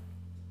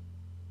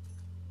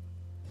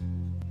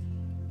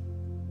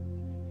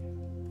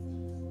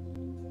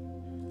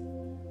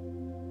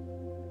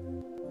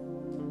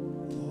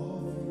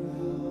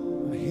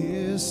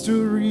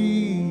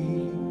 History,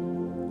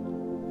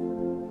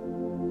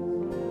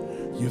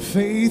 your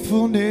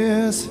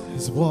faithfulness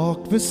has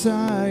walked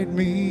beside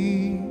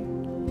me.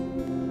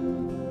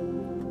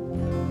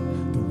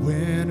 The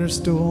winter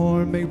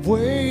storm made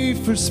way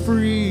for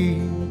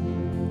spring.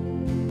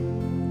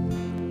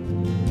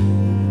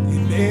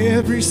 In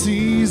every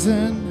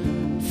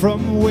season,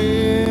 from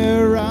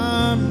where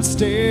I'm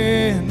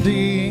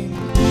standing,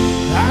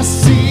 I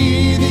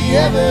see the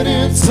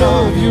evidence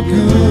of your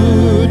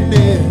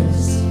goodness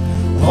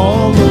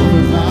all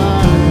over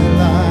my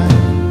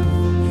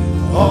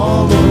life,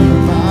 all over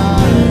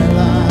my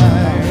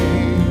life.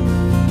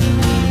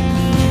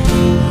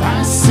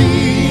 I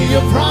see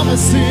your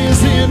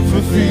promises in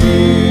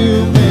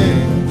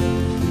fulfillment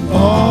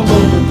all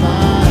over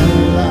my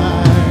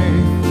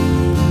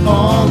life,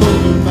 all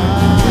over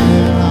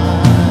my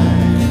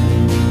life.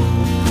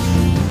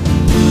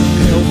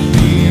 Help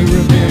me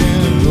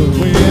remember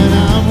when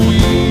I'm weak.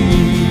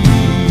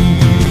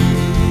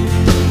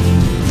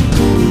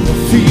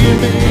 Fear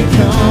may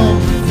come,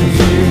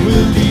 fear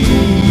will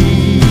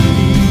leave.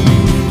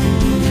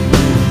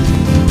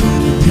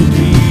 You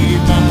lead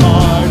my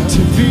heart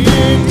to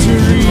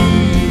victory.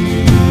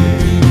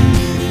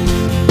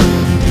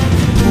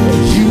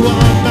 You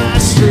are my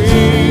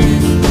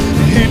strength,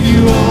 and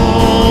you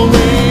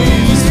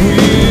always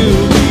will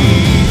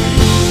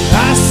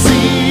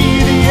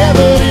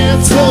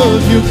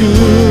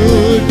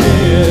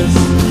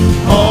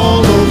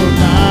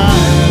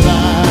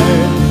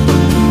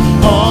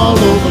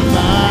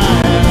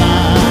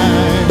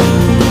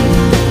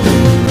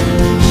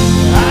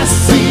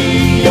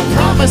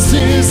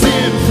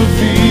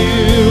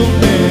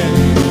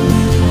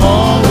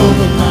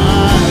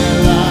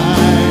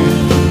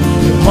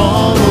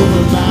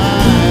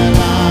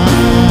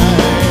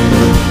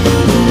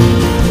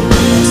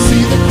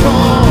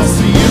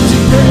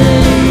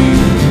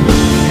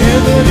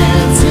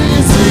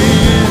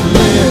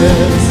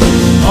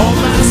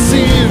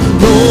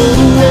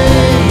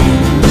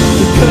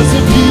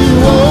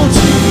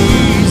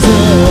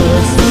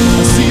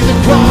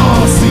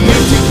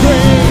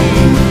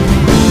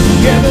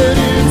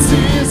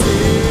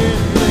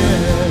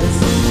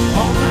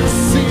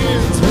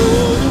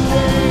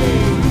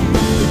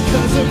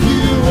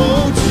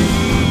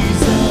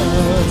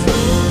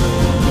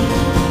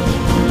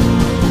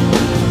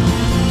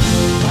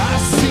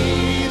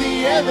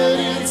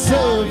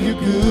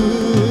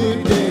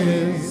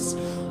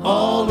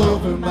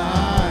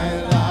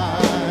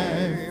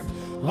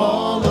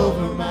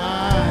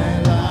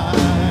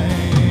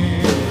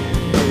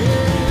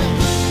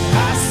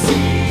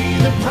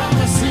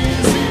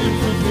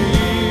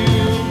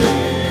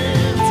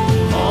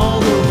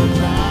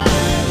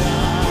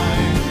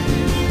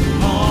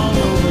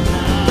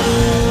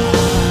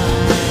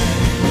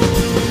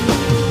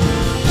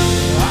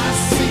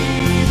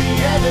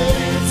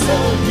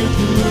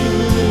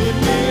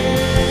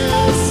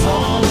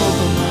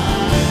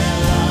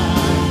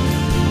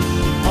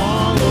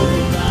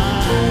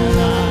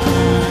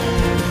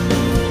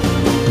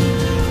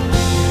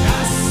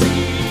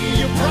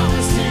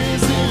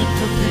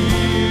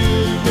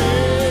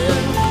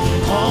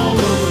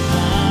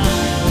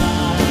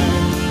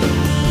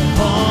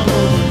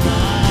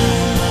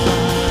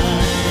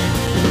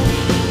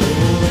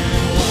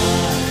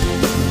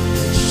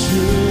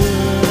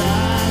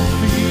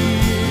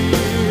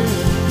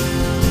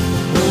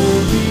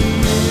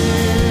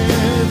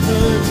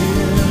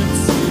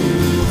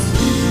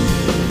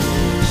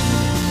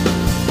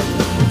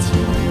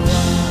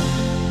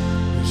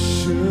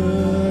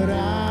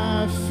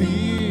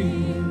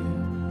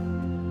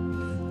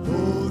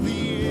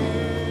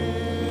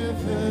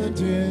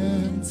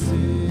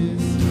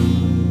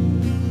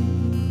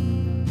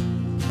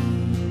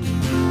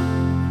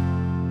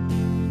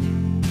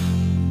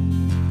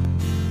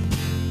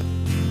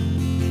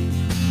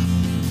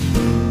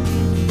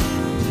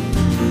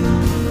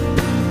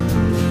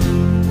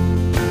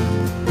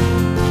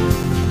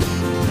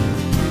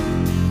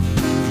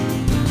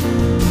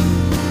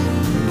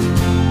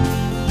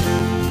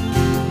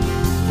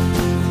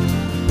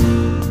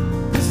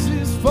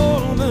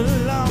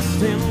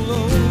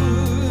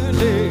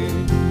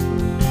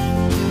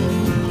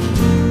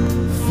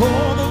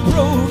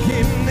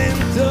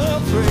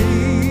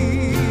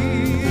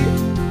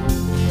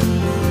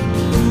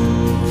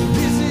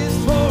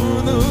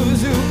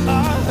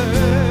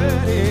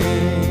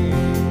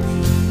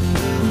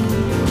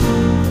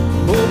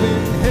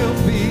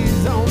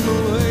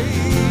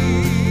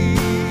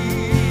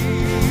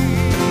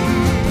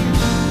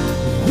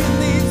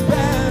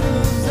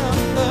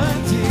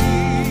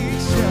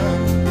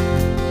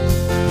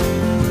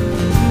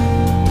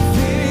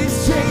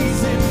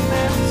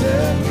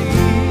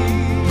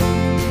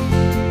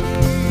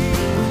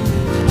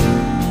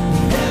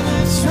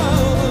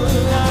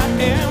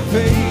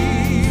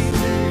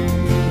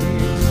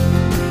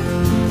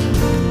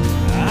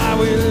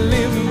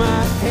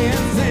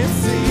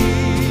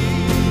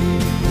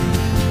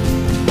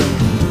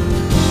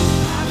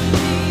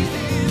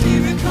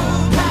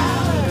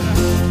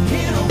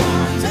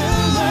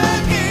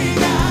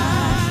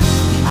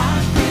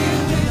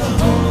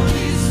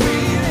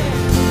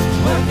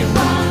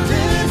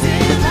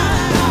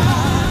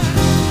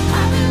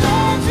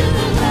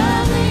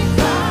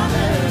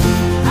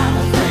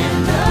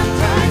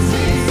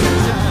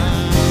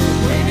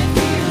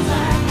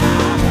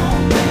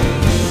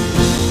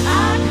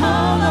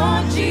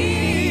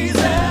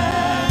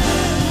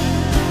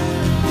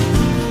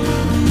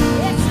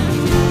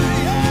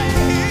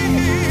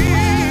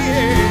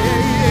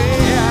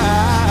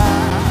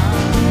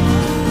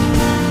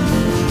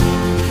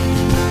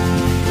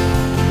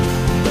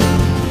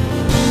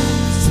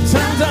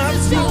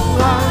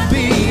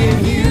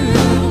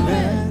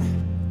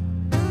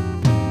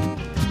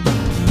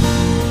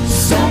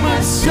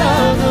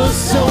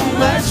cause so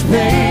much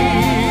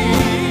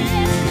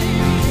pain.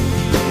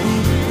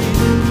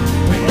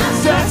 When I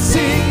start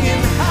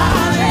singing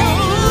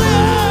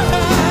hallelujah,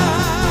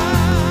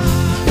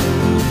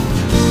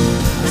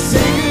 I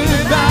say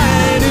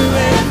goodbye to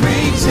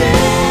every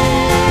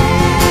chain.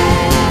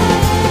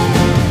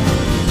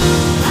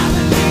 I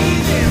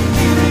believe in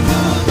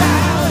miracle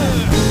power,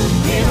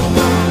 in a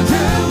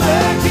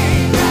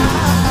wonder-working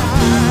God.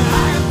 I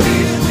am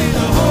filled with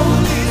the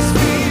Holy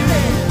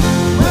Spirit,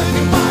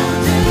 working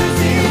wonders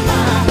in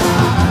my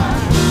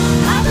heart.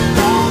 I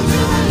belong to a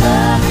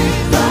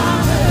loving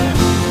Father.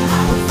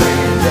 I'm a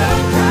friend of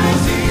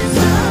Christ His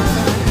Son.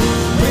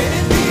 When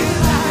it feels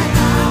like I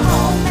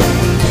won't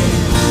make it,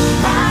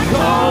 I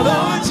call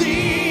on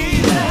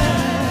Jesus.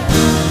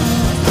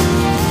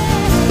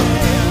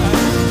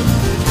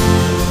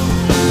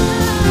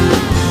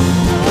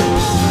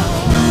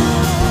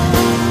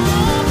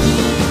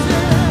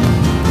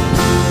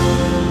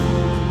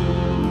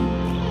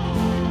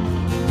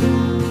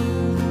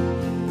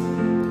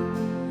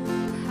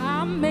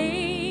 I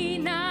may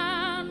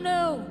not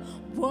know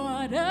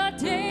what a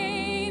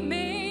day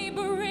may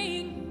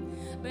bring,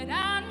 but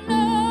I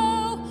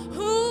know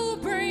who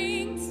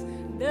brings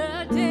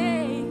the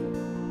day.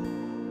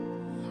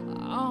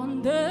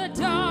 On the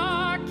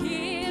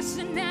darkest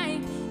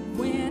night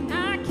when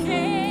I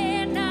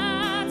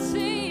cannot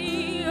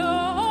see,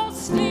 oh,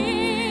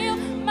 still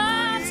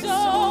my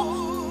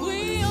soul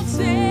will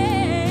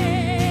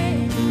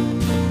say,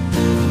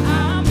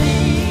 I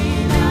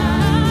may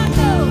not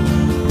know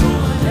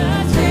what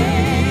a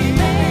day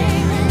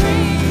may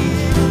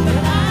bring, but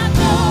I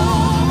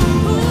know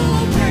who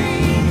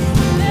brings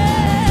the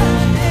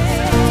day.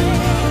 On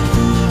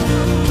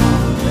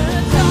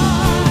the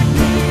darkest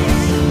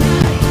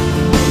night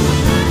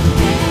when I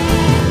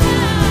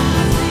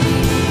cannot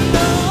see,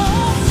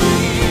 oh,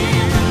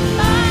 still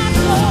my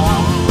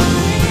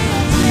soul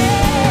will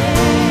say,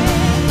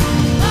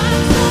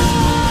 my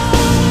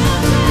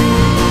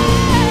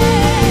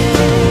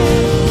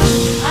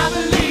I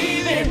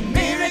believe in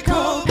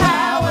miracle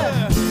power,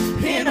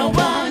 in a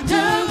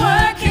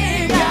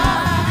wonder-working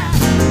God.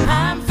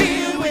 I'm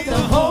filled with the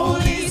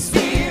Holy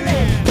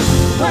Spirit,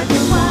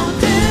 working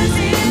wonders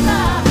in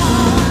my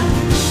heart.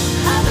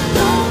 I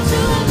belong to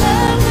a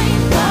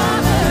loving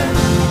Father.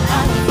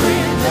 I'm a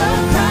friend of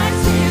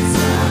Christ His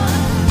Son.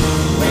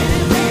 When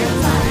it feels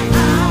like I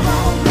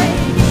won't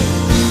make it,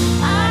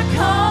 I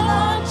call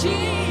on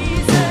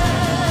Jesus.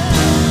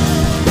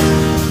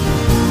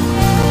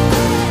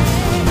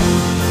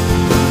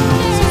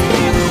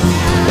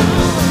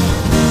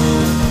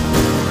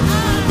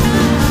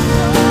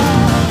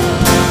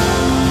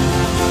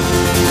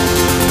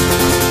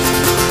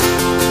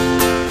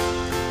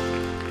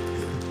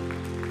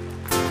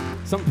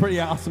 Something pretty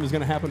awesome is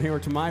going to happen here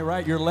to my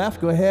right, your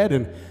left. Go ahead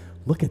and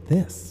look at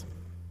this.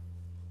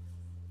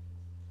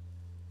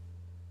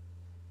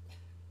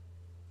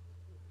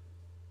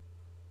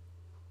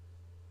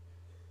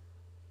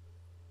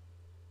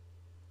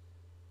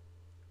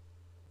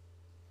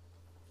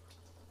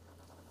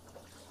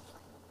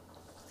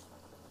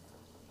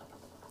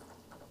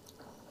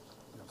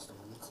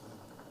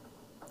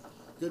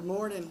 Good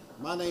morning.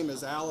 My name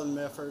is Alan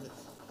Mefford.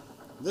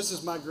 This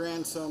is my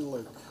grandson,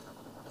 Luke.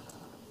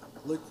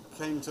 Luke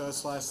came to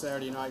us last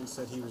Saturday night and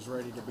said he was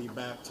ready to be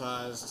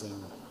baptized,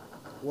 and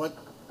what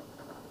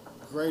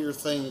greater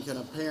thing can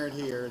a parent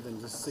hear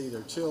than to see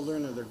their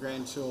children or their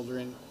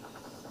grandchildren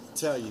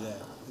tell you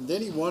that? And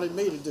then he wanted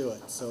me to do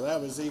it, so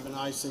that was even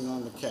icing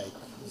on the cake.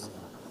 So.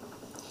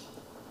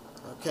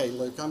 Okay,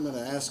 Luke, I'm going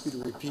to ask you to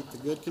repeat the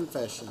good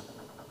confession.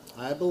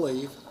 I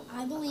believe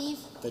I believe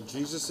that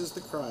Jesus is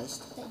the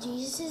Christ, that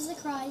Jesus is the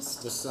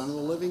Christ, the Son of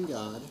the living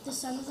God, the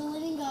Son of the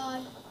living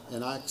God,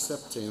 and I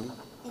accept him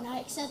and I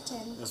accept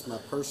him as my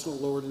personal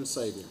Lord and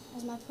Savior.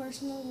 as my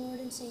personal Lord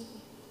and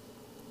Savior.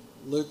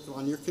 Luke,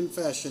 on your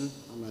confession,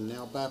 I'm going to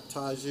now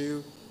baptize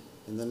you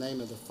in the name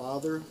of the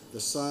Father,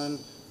 the Son,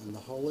 and the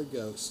Holy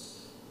Ghost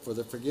for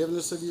the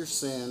forgiveness of your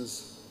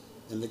sins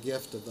and the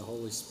gift of the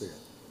Holy Spirit.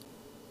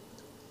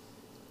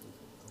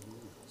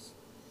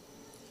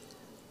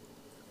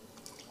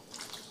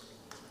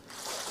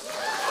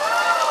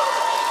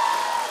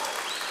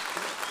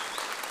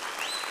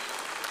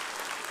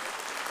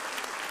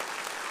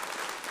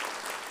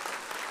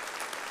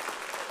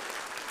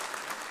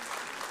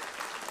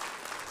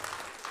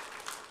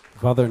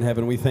 Father in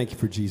heaven, we thank you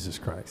for Jesus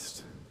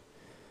Christ,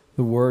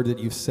 the word that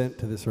you've sent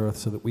to this earth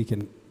so that we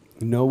can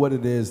know what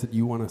it is that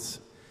you want us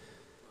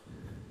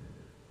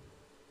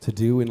to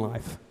do in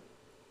life,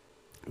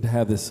 to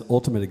have this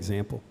ultimate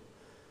example,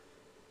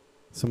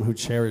 someone who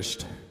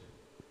cherished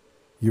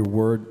your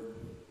word.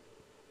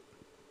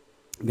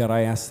 God,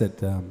 I ask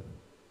that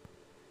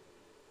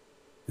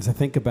as I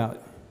think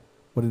about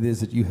what it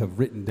is that you have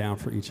written down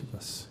for each of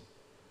us,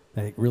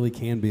 that it really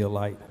can be a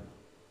light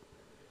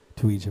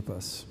to each of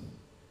us.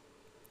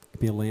 It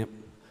can be a lamp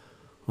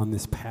on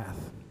this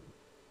path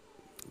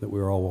that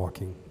we're all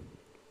walking.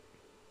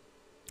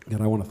 God,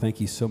 I want to thank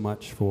you so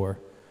much for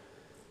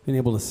being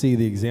able to see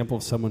the example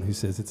of someone who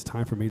says, it's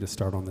time for me to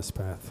start on this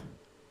path.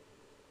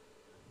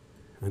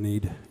 I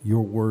need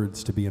your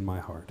words to be in my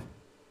heart.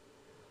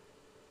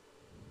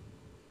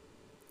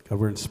 God,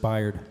 we're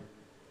inspired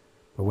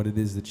by what it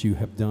is that you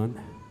have done.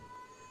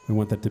 We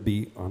want that to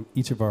be on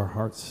each of our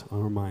hearts,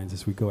 on our minds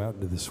as we go out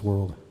into this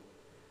world.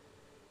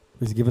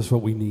 Please give us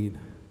what we need.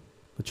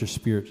 Let your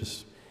Spirit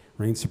just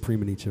reign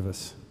supreme in each of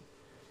us.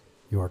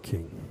 You are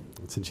King.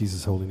 It's in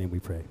Jesus' holy name we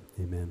pray.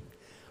 Amen.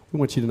 We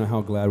want you to know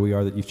how glad we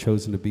are that you've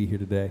chosen to be here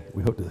today.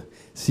 We hope to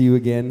see you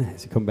again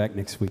as you come back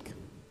next week.